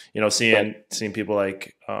 And you know, seeing people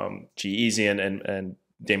like G-Eazy and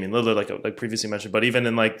Damian Lillard, like previously mentioned, but even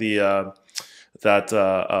in like the that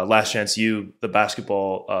Last Chance U, the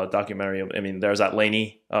basketball documentary. I mean, there's that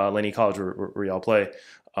Laney College where y'all play.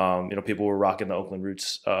 You know, people were rocking the Oakland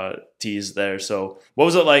Roots tees there. So what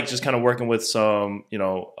was it like just kind of working with some, you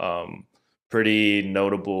know, pretty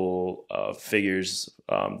notable figures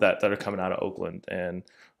that are coming out of Oakland? And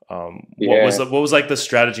what was like the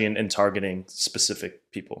strategy in targeting specific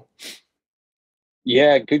people?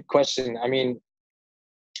 Yeah, good question. I mean,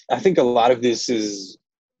 I think a lot of this is,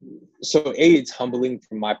 so it's humbling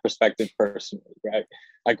from my perspective personally, right?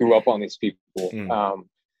 I grew up on these people.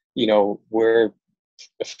 You know, we're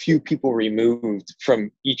a few people removed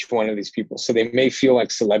from each one of these people. So they may feel like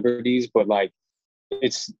celebrities, but like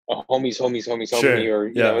it's a homie, or,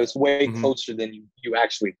 you know, it's way closer than you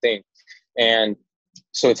actually think. And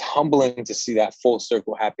so it's humbling to see that full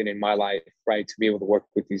circle happen in my life, right? To be able to work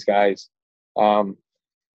with these guys.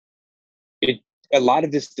 A lot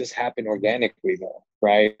of this just happened organically though,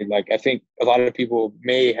 right? Like I think a lot of people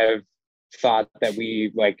may have thought that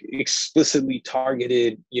we like explicitly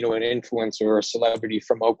targeted, you know, an influencer or a celebrity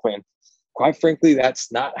from Oakland. Quite frankly,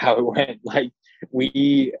 that's not how it went. Like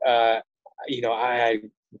we, you know, I had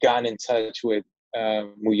gotten in touch with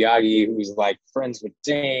Muyagi, who's like friends with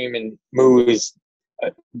Dame, and Mu is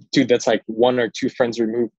a dude that's like one or two friends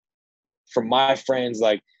removed from my friends.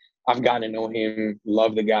 Like I've gotten to know him,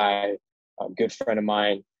 love the guy. A good friend of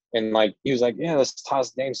mine, and like he was like, yeah, let's toss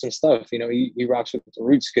Dame some stuff. You know, he rocks with the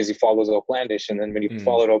Roots because he follows Oaklandish, and then when he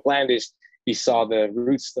followed Oaklandish, he saw the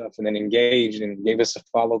Roots stuff and then engaged and gave us a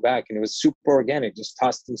follow back, and it was super organic. Just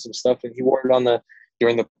tossed him some stuff, and he wore it on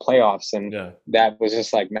during the playoffs, and that was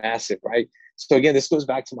just like massive, right? So again, this goes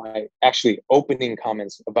back to my actually opening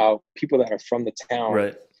comments about people that are from the town.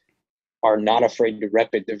 Right. Are not afraid to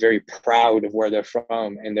rep it. They're very proud of where they're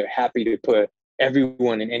from, and they're happy to put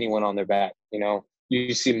everyone and anyone on their back. You know,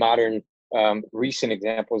 you see modern recent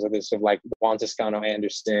examples of this, of like Juan Toscano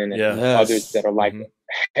Anderson and others that are like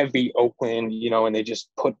heavy Oakland, you know, and they just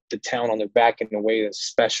put the town on their back in a way that's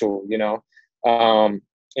special, you know, and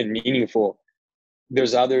meaningful.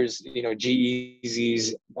 There's others, you know,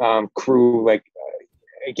 G-Eazy's crew, like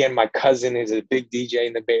again, my cousin is a big DJ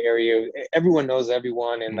in the Bay Area. Everyone knows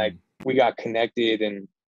everyone, and like we got connected, and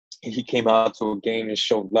he came out to a game and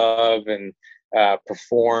showed love and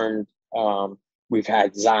performed. We've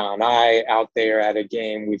had Zion I out there at a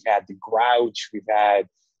game. We've had the Grouch. We've had,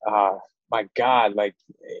 my God, like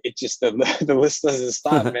it just, the list doesn't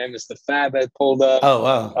stop, man. Mr. Fab had pulled up. Oh,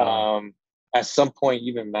 wow. at some point,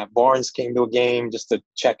 even Matt Barnes came to a game just to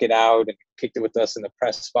check it out and kicked it with us in the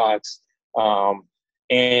press box.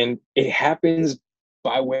 And it happens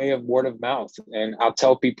by way of word of mouth. And I'll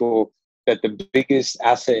tell people that the biggest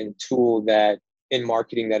asset and tool that in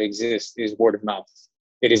marketing that exists is word of mouth.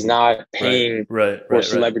 It is not paying for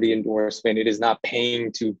celebrity endorsement. It is not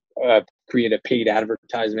paying to create a paid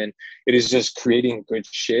advertisement. It is just creating good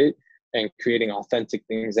shit and creating authentic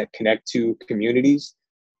things that connect to communities,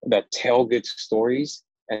 that tell good stories.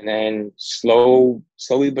 And then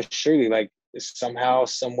slowly but surely, like somehow,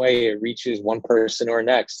 some way it reaches one person or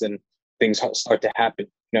next and things start to happen,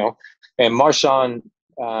 you know? And Marshawn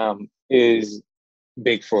is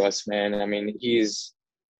big for us, man. I mean, he's,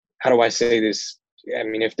 how do I say this? I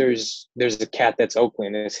mean, if there's a cat that's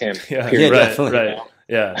Oakland, it's him. Yeah, definitely. Right.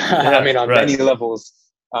 Yeah. I mean, on many levels.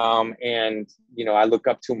 And, you know, I look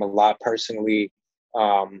up to him a lot personally.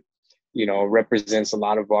 You know, represents a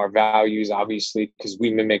lot of our values, obviously, because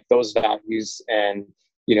we mimic those values. And,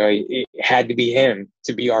 you know, it had to be him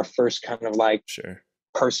to be our first kind of like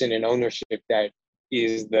person in ownership that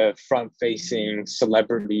is the front-facing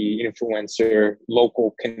celebrity, influencer,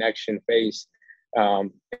 local connection face.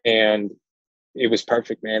 And it was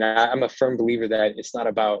perfect, man. I'm a firm believer that it's not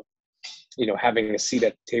about, you know, having a seat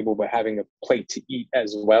at the table, but having a plate to eat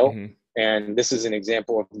as well. Mm-hmm. And this is an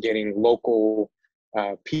example of getting local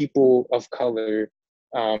people of color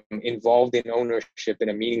involved in ownership in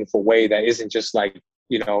a meaningful way that isn't just like,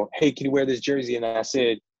 you know, hey, can you wear this jersey? And that's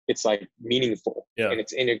it. It's like meaningful and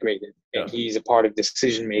it's integrated. And he's a part of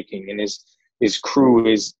decision making, and his crew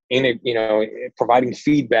is in it, you know, providing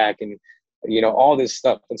feedback and, you know, all this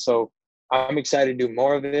stuff. And so I'm excited to do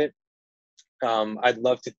more of it. I'd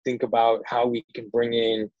love to think about how we can bring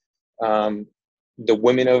in the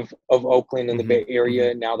women of Oakland and the Bay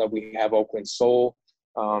Area now that we have Oakland Soul.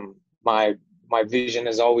 My vision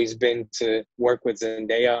has always been to work with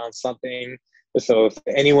Zendaya on something. So if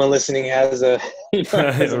anyone listening has a, you know,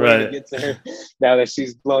 has a way to get to her now that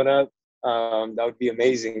she's blown up, that would be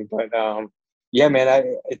amazing. But yeah,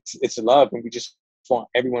 man, it's love, and we just want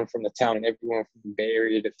everyone from the town and everyone from the Bay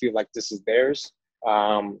Area to feel like this is theirs.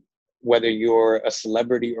 Whether you're a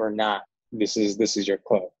celebrity or not, this is your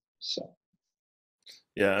club. So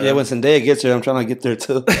yeah, when Zendaya gets there, I'm trying to get there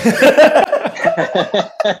too.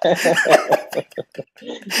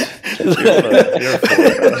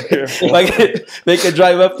 Like they can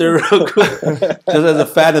drive up there real quick just as a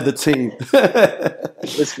fan of the team.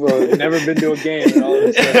 This will never been to a game and all of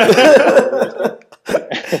a sudden.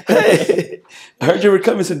 Hey, I heard you were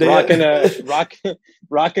coming today.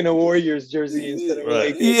 Rocking a Warriors jersey instead of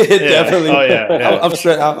a yeah, definitely. Oh yeah. I'm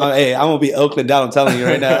sure. Hey, I'm gonna be Oakland down. I'm telling you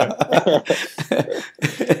right now.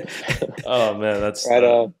 Oh man, that's right.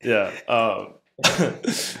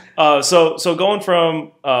 So going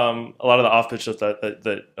from a lot of the off pitch stuff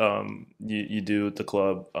that you do at the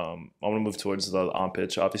club, I want to move towards the on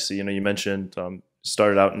pitch. Obviously, you know, you mentioned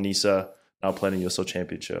started out in NISA, now playing in USL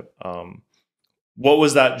Championship. What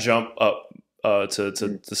was that jump up to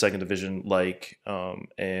the second division like?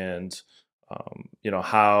 And you know,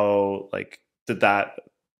 how like did that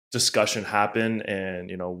discussion happen? And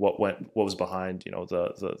you know, what was behind, you know,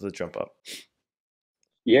 the jump up?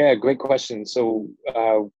 Yeah, great question. So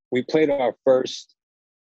we played our first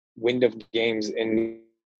wind of games in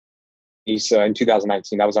NISA in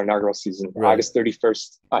 2019. That was our inaugural season. Right. August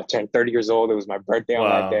 31st, I turned 30 years old. It was my birthday on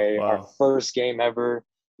that day. Wow. Our first game ever.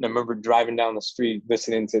 And I remember driving down the street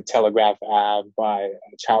listening to Telegraph Ave by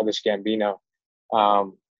Childish Gambino.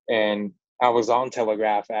 And I was on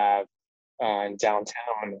Telegraph Ave in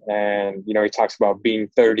downtown. And, you know, he talks about being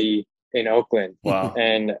 30 in Oakland. Wow.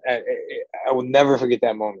 And I will never forget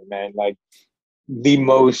that moment, man. Like the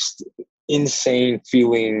most insane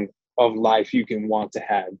feeling of life you can want to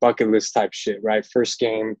have. Bucket list type shit, right? First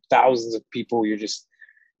game, thousands of people, you're just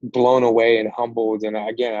blown away and humbled. And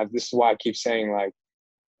again, this is why I keep saying, like,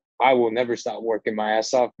 I will never stop working my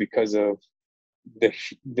ass off because of the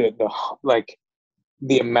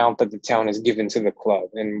amount that the town has given to the club.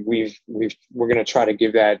 And we're going to try to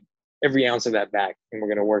give that every ounce of that back, and we're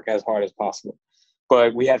going to work as hard as possible.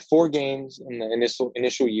 But we had 4 games in the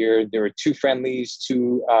initial year. There were 2 friendlies,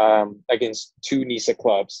 against 2 NISA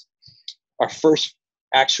clubs. Our first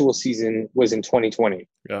actual season was in 2020.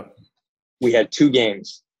 Yeah, we had 2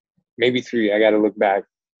 games, maybe 3. I got to look back,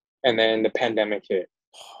 and then the pandemic hit,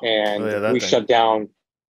 and we shut down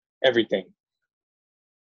everything.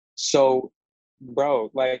 So, bro,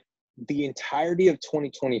 like the entirety of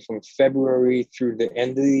 2020, from February through the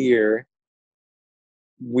end of the year,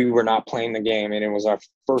 we were not playing the game, and it was our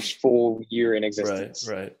first full year in existence.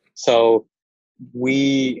 Right. So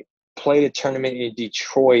we played a tournament in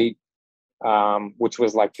Detroit which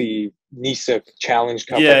was like the NISA Challenge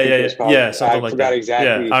Cup. Yeah, I think yeah, it yeah, was called. yeah, something I like forgot that. Yeah,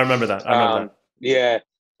 exactly. I remember that. I remember that. Yeah,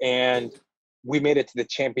 and we made it to the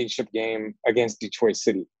championship game against Detroit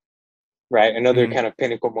City. Right, another kind of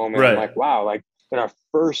pinnacle moment. I'm Right. like, wow, like in our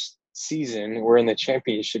first season, we're in the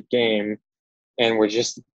championship game, and we're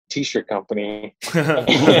just a t-shirt company,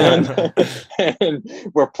 and,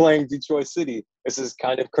 and we're playing Detroit City. This is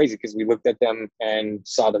kind of crazy because we looked at them and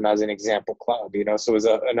saw them as an example club, you know. So it was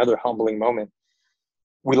another humbling moment.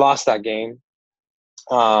 We lost that game.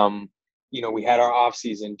 You know, we had our off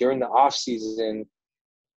season. During the off season,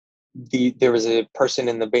 there was a person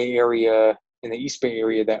in the Bay Area, in the East Bay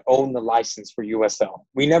Area, that owned the license for USL.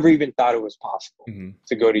 We never even thought it was possible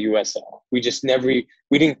to go to USL. We just never,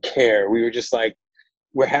 we didn't care. We were just like,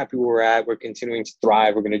 we're happy where we're at. We're continuing to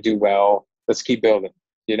thrive. We're going to do well. Let's keep building,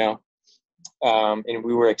 you know? And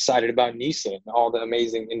we were excited about NISA and all the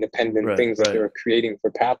amazing independent things that they were creating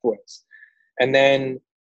for Pathways. And then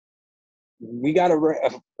we got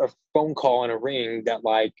a phone call and a ring that,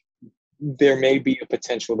 like, there may be a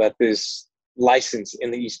potential that this license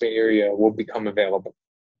in the East Bay area will become available.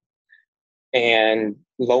 And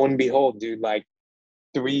lo and behold, dude, like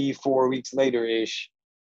 3-4 weeks later-ish,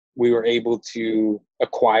 we were able to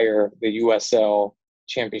acquire the USL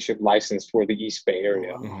Championship license for the East Bay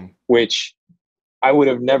area, which I would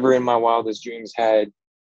have never in my wildest dreams had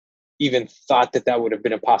even thought that would have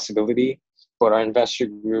been a possibility. But our investor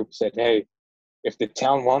group said, hey, if the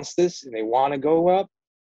town wants this and they want to go up,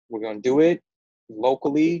 we're going to do it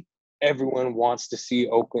locally. Everyone wants to see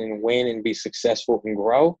Oakland win and be successful and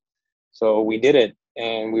grow. So we did it.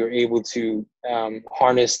 And we were able to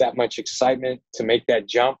harness that much excitement to make that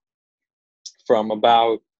jump from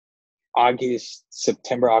about August,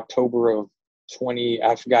 September, October of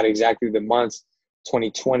I forgot exactly the months,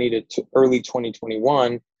 2020 to early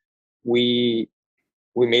 2021, we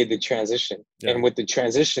made the transition. Yeah. And with the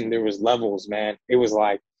transition, there was levels, man. It was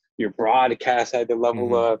like your broadcast had to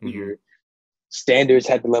level up, your standards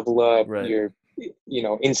had to level up, your, you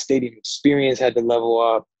know, in-stadium experience had to level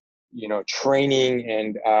up, you know,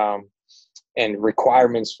 training and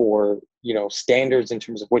requirements for, you know, standards in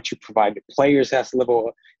terms of what you provide to players has to level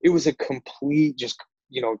up. It was a complete just,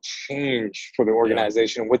 you know, change for the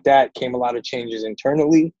organization. With that came a lot of changes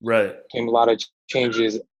internally. Came a lot of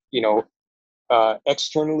changes, you know,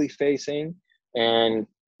 externally facing. And,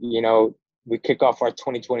 you know, we kick off our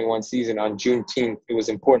 2021 season on Juneteenth. It was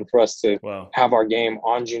important for us to have our game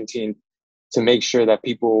on Juneteenth to make sure that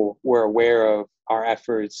people were aware of our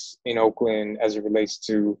efforts in Oakland as it relates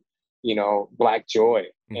to, you know, Black joy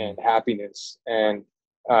and happiness and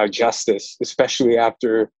justice, especially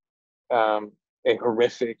after a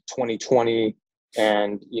horrific 2020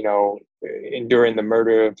 and, you know, during the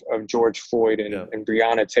murder of George Floyd and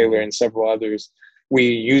Breonna Taylor and several others. We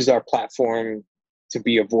used our platform to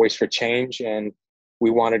be a voice for change, and we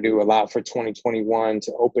wanted to allow for 2021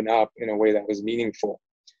 to open up in a way that was meaningful.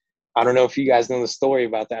 I don't know if you guys know the story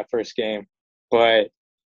about that first game, but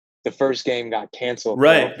the first game got canceled.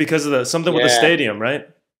 Right, because of something with the stadium, right?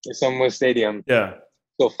 Something with the stadium. Yeah.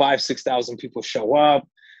 So 5,000-6,000 people show up.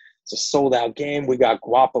 It's a sold-out game. We got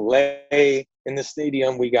Guapale in the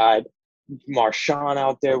stadium. We got Marshawn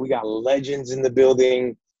out there. We got legends in the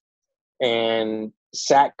building. And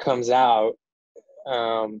SAC comes out,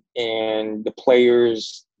 and the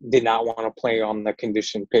players did not want to play on the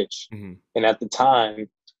conditioned pitch. And at the time,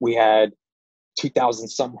 we had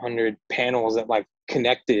 2,000-some panels that like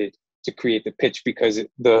connected to create the pitch because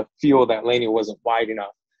the field at Laney wasn't wide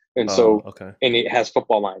enough. And and it has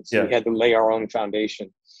football lines. So we had to lay our own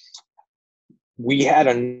foundation. We had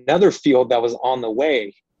another field that was on the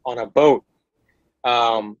way on a boat.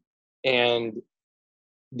 And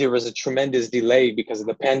there was a tremendous delay because of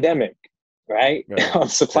the pandemic, right? On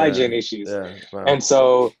supply chain issues. And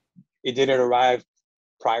so it didn't arrive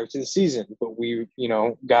prior to the season, but we, you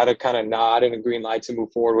know, got a kind of nod and a green light to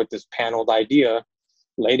move forward with this paneled idea,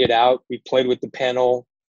 laid it out. We played with the panel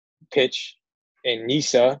pitch in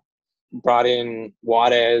NISA, brought in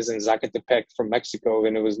Juarez and Zacatepec from Mexico,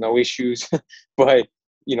 and it was no issues. But,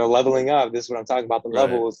 you know, leveling up, this is what I'm talking about, the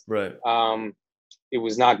levels. It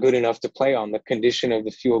was not good enough to play on. The condition of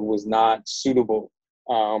the field was not suitable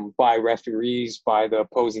by referees, by the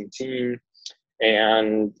opposing team.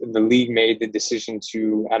 And the league made the decision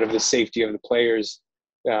to, out of the safety of the players,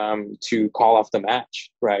 to call off the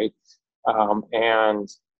match, right? And,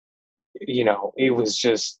 you know, it was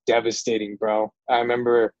just devastating, bro. I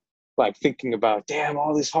remember, like, thinking about, damn,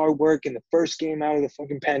 all this hard work in the first game out of the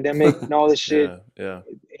fucking pandemic and all this shit.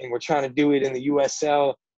 And we're trying to do it in the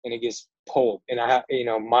USL, and it gets pulled. And I, you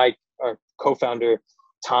know, Mike, our co-founder,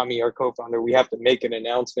 Tommy, our co-founder, we have to make an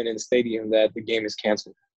announcement in the stadium that the game is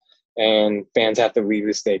canceled and fans have to leave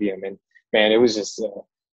the stadium. And man, it was just a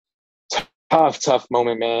tough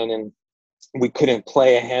moment, man. And we couldn't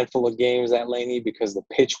play a handful of games at Laney because the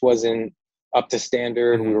pitch wasn't up to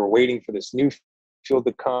standard. Mm-hmm. We were waiting for this new field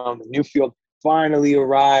to come. The new field finally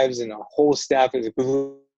arrives, and our whole staff is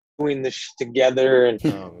gluing this together, and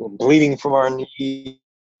we're bleeding from our knees,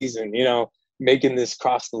 and making this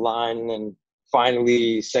cross the line. And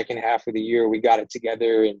finally, second half of the year, we got it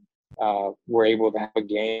together, and we're able to have a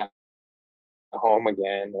game at home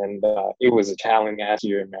again. And it was a challenging ass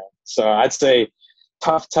year, man. So I'd say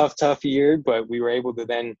tough year, but we were able to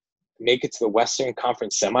then make it to the Western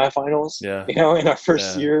Conference semifinals. Yeah. In our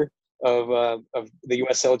first year of the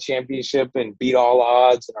USL Championship, and beat all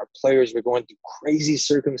odds. And our players were going through crazy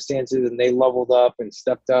circumstances, and they leveled up and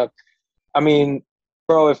stepped up. I mean,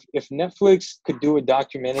 bro, if Netflix could do a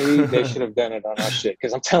documentary, they should have done it on our shit.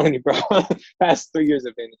 Because I'm telling you, bro, past 3 years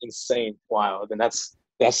have been insane, wild, and that's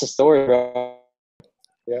the story, bro.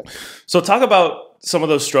 Yeah. So talk about some of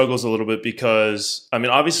those struggles a little bit, because I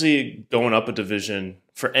mean, obviously going up a division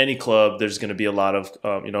for any club, there's going to be a lot of,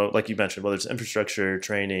 like you mentioned, whether it's infrastructure,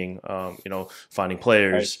 training, finding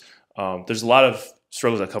players. Right. There's a lot of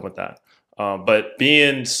struggles that come with that. But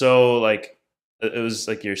being so like, it was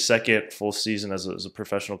like your second full season as a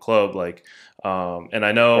professional club, like, and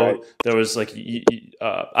I know there was like,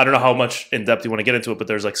 I don't know how much in depth you want to get into it, but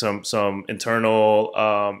there's like some internal,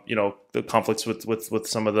 the conflicts with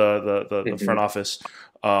some of the front office.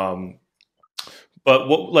 But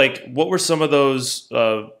what were some of those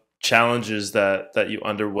challenges that you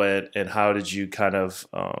underwent, and how did you kind of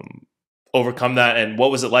overcome that? And what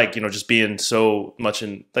was it like, just being so much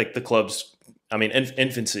in like the club's,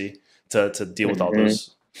 infancy to deal with all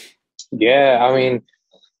those? Yeah, I mean,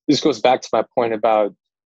 this goes back to my point about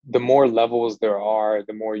the more levels there are,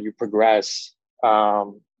 the more you progress.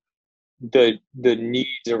 The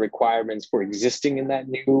needs or requirements for existing in that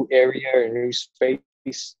new area or new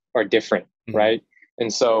space are different, right?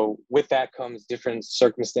 And so with that comes different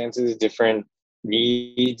circumstances, different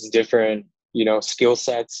needs, different, skill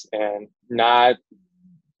sets, and not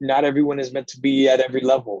everyone is meant to be at every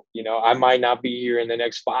level. I might not be here in the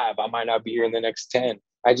next 5. I might not be here in the next 10.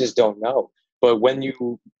 I just don't know. But when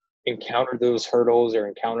you encounter those hurdles or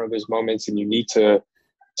encounter those moments, and you need to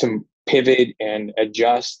pivot and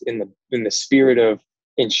adjust in the spirit of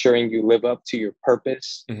ensuring you live up to your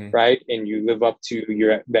purpose, right? And you live up to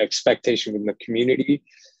the expectation from the community.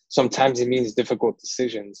 Sometimes it means difficult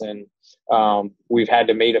decisions. And we've had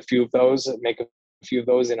to make a few of those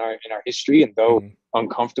in our history. And though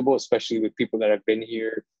uncomfortable, especially with people that have been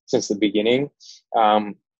here since the beginning,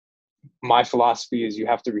 my philosophy is you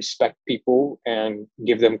have to respect people and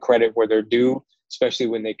give them credit where they're due, especially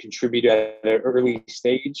when they contribute at an early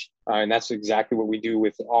stage. And that's exactly what we do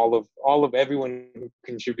with all of everyone who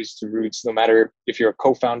contributes to Roots, no matter if you're a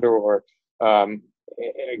co-founder or a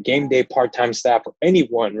game day part-time staff or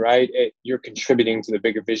anyone, right? You're contributing to the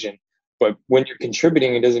bigger vision. But when you're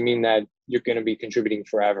contributing, it doesn't mean that you're going to be contributing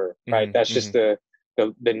forever, right? That's just the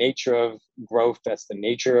nature of growth. That's the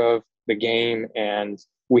nature of the game. And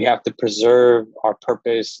we have to preserve our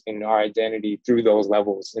purpose and our identity through those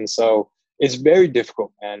levels. And so it's very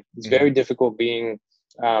difficult, man. It's very difficult being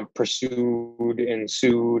pursued and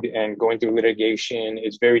sued and going through litigation.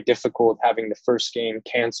 It's very difficult having the first game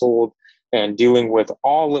canceled and dealing with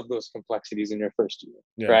all of those complexities in your first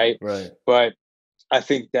year, right? But I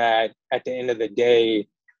think that at the end of the day,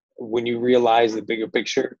 when you realize the bigger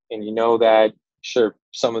picture and you know that, sure,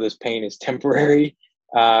 some of this pain is temporary,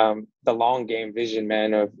 the long game vision,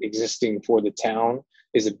 man, of existing for the town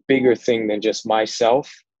is a bigger thing than just myself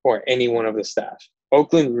or any one of the staff.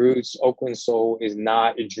 Oakland Roots, Oakland Soul is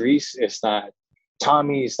not Edreece. It's not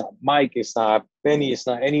Tommy. It's not Mike. It's not Benny. It's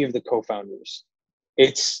not any of the co-founders.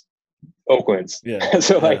 It's Oakland's.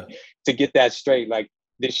 So to get that straight, like,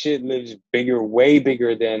 this shit lives bigger, way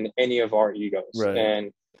bigger than any of our egos.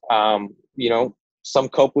 And, some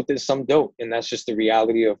cope with this, some don't. And that's just the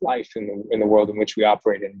reality of life in the world in which we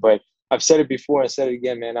operate in. But I've said it before, I said it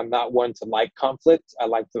again, man, I'm not one to like conflict. I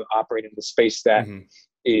like to operate in the space that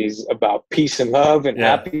is about peace and love and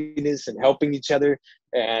happiness and helping each other.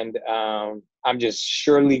 And I'm just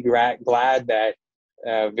surely glad that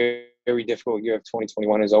very, very difficult year of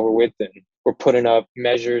 2021 is over with, and we're putting up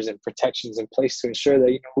measures and protections in place to ensure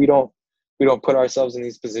that we don't put ourselves in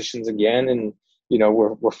these positions again. And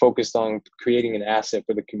we're focused on creating an asset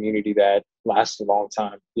for the community that lasts a long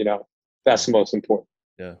time. That's the most important.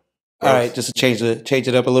 Yeah. All right, just to change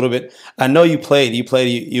it up a little bit. I know you played.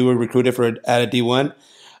 You were recruited at a D1.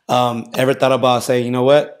 Ever thought about saying, you know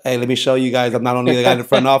what? Hey, let me show you guys. I'm not only the guy in the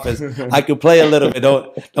front office. I can play a little bit.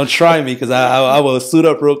 Don't try me, because I will suit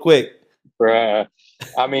up real quick. Bruh.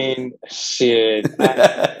 I mean, shit.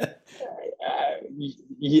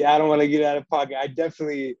 Yeah, I don't want to get out of pocket. I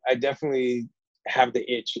definitely have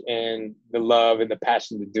the itch and the love and the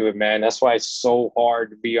passion to do it, man. That's why it's so hard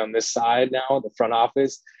to be on this side now, the front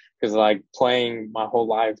office, because like playing my whole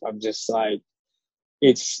life, I'm just like,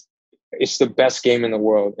 it's the best game in the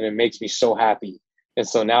world, and it makes me so happy. And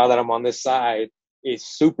so now that I'm on this side, it's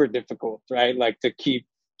super difficult, right? Like to keep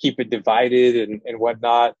it divided and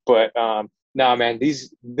whatnot. But nah, man,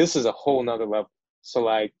 this is a whole nother level. So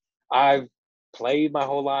like I've played my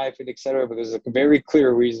whole life and etc. But there's a very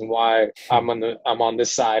clear reason why I'm on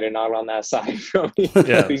this side and not on that side.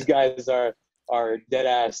 Yeah. These guys are dead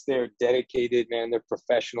ass. They're dedicated, man. They're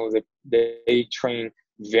professionals. They train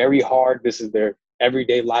very hard. This is their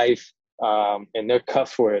everyday life. And they're cut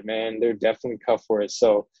for it, man. They're definitely cut for it.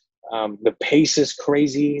 So the pace is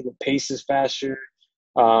crazy. The pace is faster.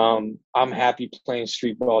 I'm happy playing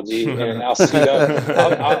street ball, G, and I'll suit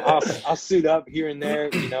up. I'll suit up here and there,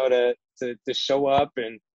 you know, to show up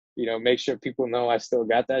and, you know, make sure people know I still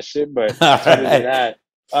got that shit. But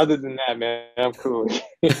other than that, man, I'm cool.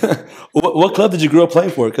 What club did you grow up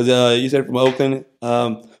playing for? Because you said from Oakland.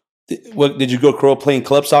 What did you grow up playing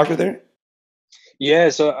club soccer there? Yeah,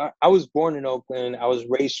 so I was born in Oakland. I was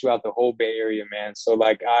raised throughout the whole Bay Area, man. So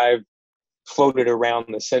like I've floated around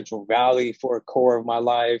the Central Valley for a core of my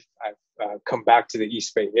life. I've come back to the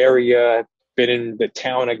East Bay area. Been in the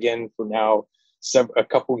town again for now a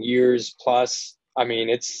couple years plus. I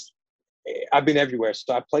mean, I've been everywhere.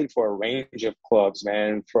 So I played for a range of clubs,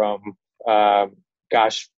 man, from a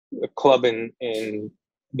club in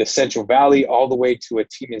the Central Valley all the way to a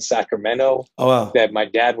team in Sacramento. Oh, wow. That my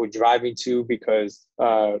dad would drive me to because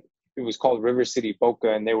it was called River City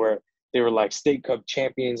Boca, and they were like state cup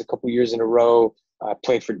champions a couple years in a row. I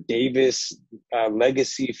played for Davis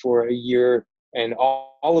Legacy for a year, and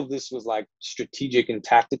all of this was like strategic and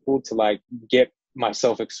tactical to like get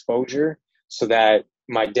myself exposure, so that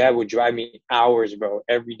my dad would drive me hours, bro,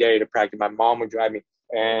 every day to practice. My mom would drive me,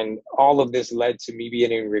 and all of this led to me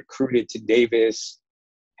getting recruited to Davis.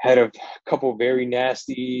 Had a couple very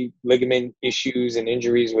nasty ligament issues and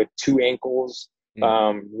injuries with 2 ankles.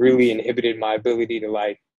 Really inhibited my ability to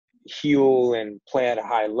like heal and play at a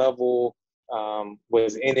high level.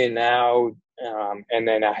 Was in and out. And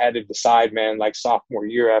then I had to decide, man, like sophomore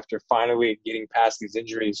year, after finally getting past these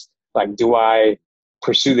injuries, like, do I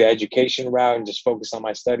pursue the education route and just focus on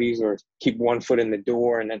my studies, or keep one foot in the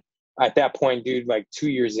door? And then at that point, dude, like 2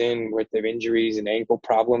 years in worth of injuries and ankle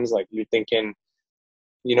problems, like you're thinking,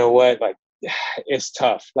 you know what, like it's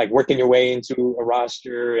tough, like working your way into a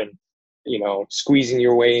roster and, you know, squeezing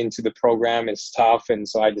your way into the program is tough. And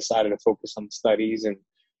so I decided to focus on studies. And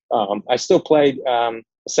I still played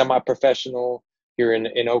semi-professional here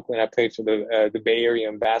in Oakland. I played for the Bay Area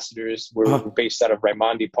Ambassadors. We're based out of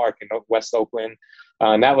Raimondi Park in West Oakland.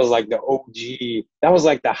 And that was like the OG, that was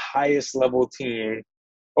like the highest level team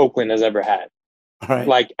Oakland has ever had. Right.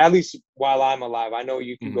 Like, at least while I'm alive. I know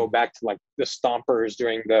you can go back to like the Stompers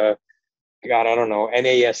during the, God, I don't know,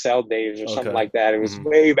 NASL days or something like that. It was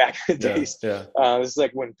way back in the days. Yeah. This is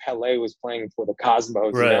like when Pele was playing for the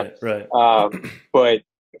Cosmos. Right, you know? right. But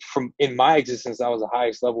in my existence, that was the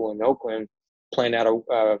highest level in Oakland, playing out of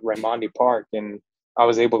Raimondi Park. And I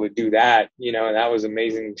was able to do that, you know, and that was an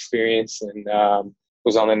amazing experience. And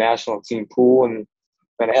was on the national team pool, and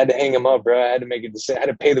I had to hang him up, bro. I had to make a decision. I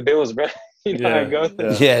had to pay the bills, bro. You know how it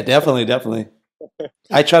goes. Yeah, definitely.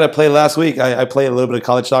 I tried to play last week. I played a little bit of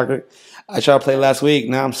college soccer. I tried to play last week.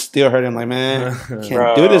 Now I'm still hurting. I'm like, man,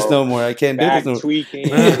 can't do this no more. I can't do this no more. Tweaking.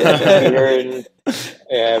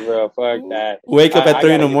 Yeah, bro. Fuck that. Wake up at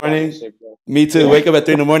 3 in the morning. Shit, Me too. Wake up at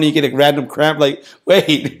 3 in the morning. You get a random cramp. Like,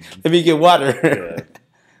 wait, let me get water. Yeah,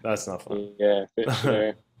 that's not fun. Yeah,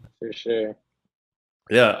 for sure.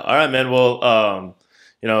 Yeah. All right, man. Well,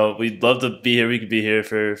 you know, we'd love to be here. We could be here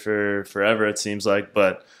for forever, it seems like.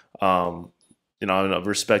 But, you know, I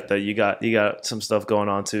respect that you got some stuff going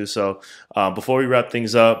on too. So before we wrap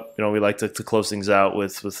things up, you know, we like to close things out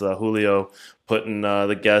with Julio putting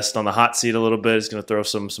the guest on the hot seat a little bit. He's going to throw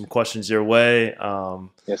some questions your way.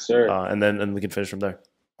 Yes, sir. And then we can finish from there.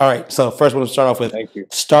 All right. So first one to start off with. Thank you.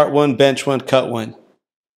 Start one, bench one, cut one.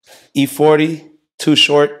 E40, too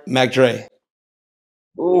short, Mac Dre.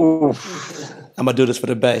 Ooh. I'm going to do this for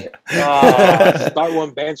the Bay. Start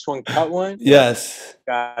one, bench one, cut one? Yes.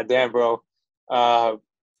 God damn, bro. I'm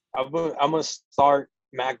going to start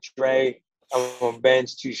Mac Dre I'm a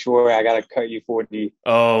bench too short. I gotta cut you 40.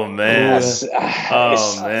 Oh man.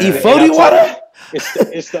 Oh man. E40 water.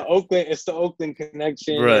 It's the Oakland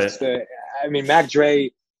connection. Right. It's the Mac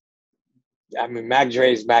Dre. Mac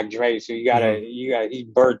Dre is Mac Dre, so you gotta he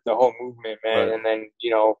birthed the whole movement, man. Right. And then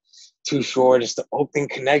too short. It's the Oakland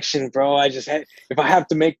connection, bro. If I have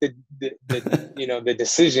to make the the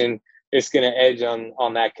decision, it's gonna edge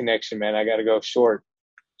on that connection, man. I gotta go short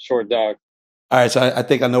dog. All right, so I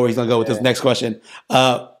think I know where he's gonna go with this next question.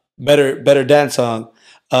 Better dance song,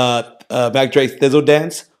 Mac Drake's Thizzle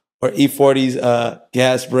Dance or E40's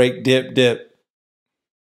Gas Break Dip Dip.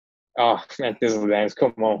 Oh man, Thizzle Dance,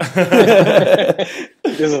 come on.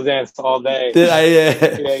 Thizzle Dance all day.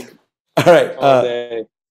 All right. All day.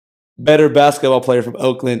 Better basketball player from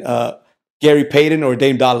Oakland, Gary Payton or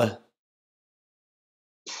Dame Dollar?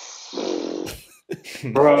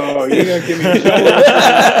 Bro, you're gonna give me trouble.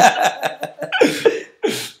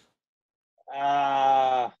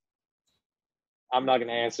 I'm not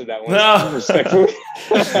gonna answer that one. No. Respectfully.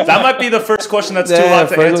 That might be the first question that's too hot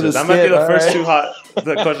to answer. That might be the first too hot.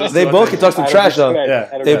 The question. They both can talk some trash though.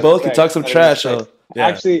 Yeah. They both can talk some trash though. Yeah.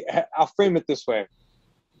 Actually, I'll frame it this way.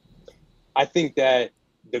 I think that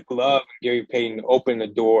the glove and Gary Payton opened the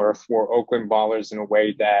door for Oakland ballers in a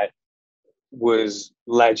way that was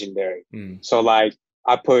legendary. So like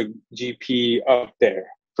I put GP up there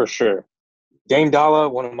for sure. Dame Dollar,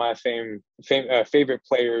 one of my favorite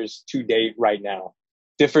players to date right now.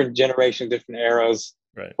 Different generation, different eras.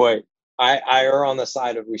 Right. But I err on the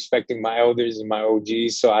side of respecting my elders and my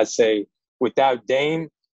OGs. So I say without Dame,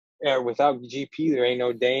 without GP, there ain't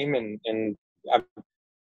no Dame. And I'm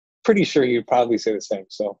pretty sure you'd probably say the same.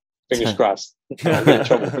 So fingers crossed. I'll get in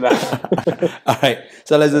trouble for that. All right.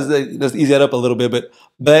 So let's ease that up a little bit. But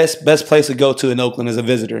best place to go to in Oakland as a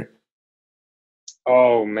visitor?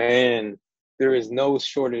 Oh, man. There is no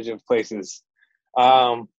shortage of places.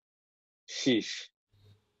 Sheesh.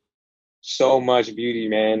 So much beauty,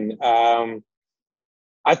 man.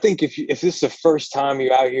 I think if this is the first time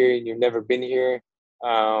you're out here and you've never been here,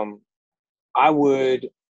 I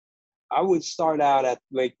would start out at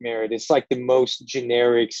Lake Merritt. It's like the most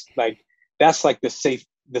generic, like that's like the safe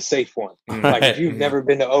one. Like if you've never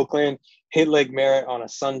been to Oakland, hit Lake Merritt on a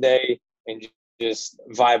Sunday and just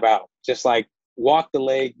vibe out. Just like walk the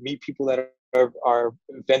lake, meet people that are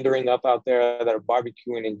vendoring up out there, that are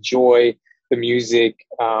barbecuing, enjoy the music,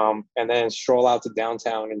 and then stroll out to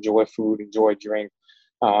downtown, enjoy food, enjoy drink.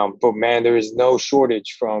 But man, there is no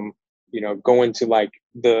shortage from, going to like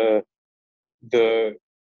the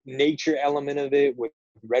nature element of it with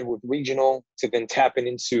Redwood Regional to then tapping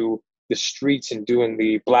into the streets and doing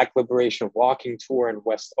the Black Liberation Walking Tour in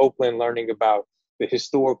West Oakland, learning about the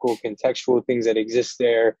historical, contextual things that exist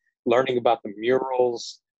there, learning about the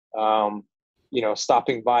murals,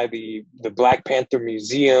 stopping by the Black Panther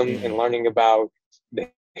Museum and learning about the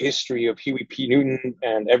history of Huey P. Newton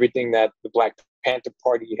and everything that the Black Panther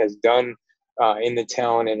Party has done in the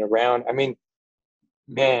town and around. I mean,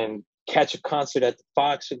 man, catch a concert at the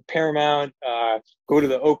Fox and Paramount, go to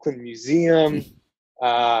the Oakland Museum.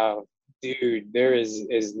 Dude, there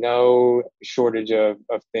is no shortage of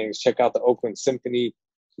things. Check out the Oakland Symphony.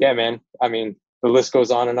 Yeah, man. I mean, the list goes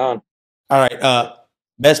on and on. All right.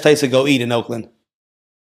 Best place to go eat in Oakland?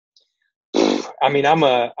 I mean,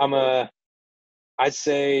 I'd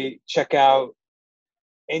say check out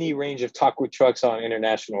any range of taco trucks on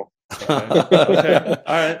International. Okay.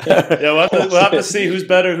 All right. Yeah, we'll have to see who's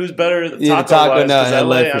better taco wise. No,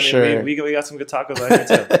 LA for sure. We got some good tacos out here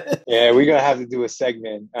too. Yeah, we're gonna have to do a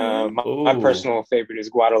segment. My personal favorite is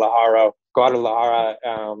Guadalajara. Out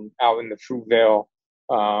in the Fruitvale.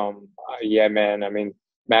 Yeah, man. I mean,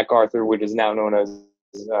 MacArthur, which is now known as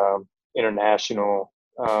International.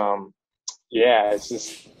 Yeah, it's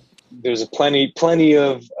just there's plenty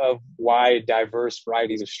of wide, diverse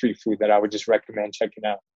varieties of street food that I would just recommend checking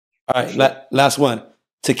out. All right, last one.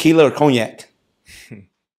 Tequila or cognac?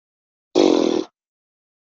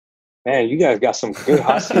 Man, you guys got some good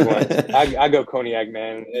husky ones. I go cognac,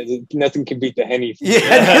 man. Nothing can beat the Henny. Yeah,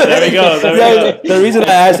 there we go. The reason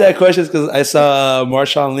I asked that question is because I saw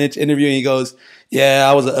Marshawn Lynch interview and he goes, "Yeah,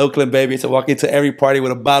 I was an Oakland baby, so walk into every party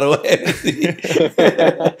with a bottle of Hennessy."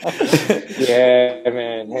 Yeah,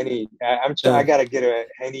 man, Henny. I gotta get a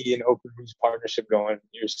Henny and Oakland Roots partnership going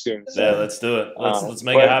here soon. So. Yeah, let's do it. Let's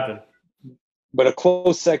make it happen. But a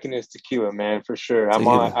close second is tequila, man, for sure. I'm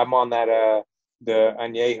on that the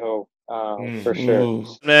añejo for sure.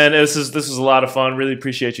 Man, this is a lot of fun. Really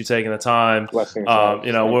appreciate you taking the time. Blessings,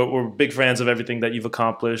 you know, we're big fans of everything that you've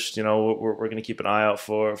accomplished. You know, we're going to keep an eye out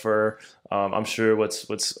for I'm sure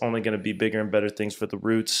what's only going to be bigger and better things for the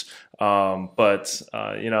Roots. But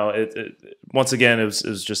you know, once again, it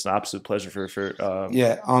was just an absolute pleasure for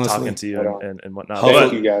honestly, talking to you and whatnot.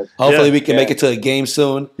 Thank you guys. Hopefully we can make it to a game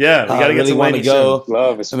soon. Yeah, we got to get really to want to go.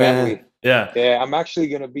 Love is family. Yeah, I'm actually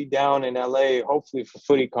gonna be down in LA, hopefully for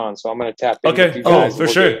FootyCon, so I'm gonna tap in okay. with you guys. For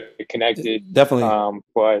sure, get connected. Definitely.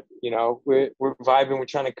 But you know, we're vibing. We're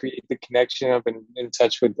trying to create the connection. I've been in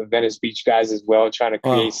touch with the Venice Beach guys as well, trying to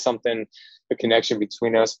create something, a connection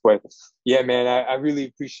between us. But yeah, man, I really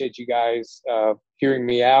appreciate you guys hearing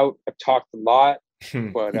me out. I've talked a lot.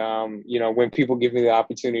 But you know, when people give me the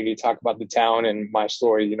opportunity to talk about the town and my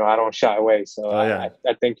story, you know, I don't shy away. So I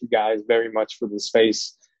thank you guys very much for the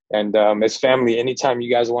space. And as family, anytime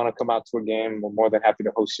you guys want to come out to a game, we're more than happy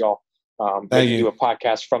to host y'all. Maybe do a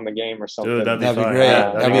podcast from the game or something. Dude, that'd be great.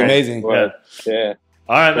 That'd be amazing. Yeah.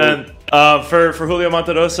 All right, man. For Julio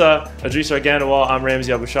Monterosa, Edreece Arghandiwal, I'm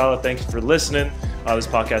Ramsey Abushala. Thank you for listening. This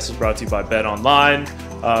podcast is brought to you by Bet Online.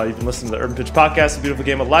 You've been listening to the Urban Pitch Podcast, The Beautiful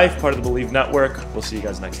Game of Life, part of the Believe Network. We'll see you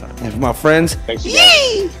guys next time. And for my friends, thanks you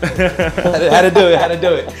guys. had to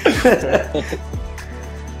do it.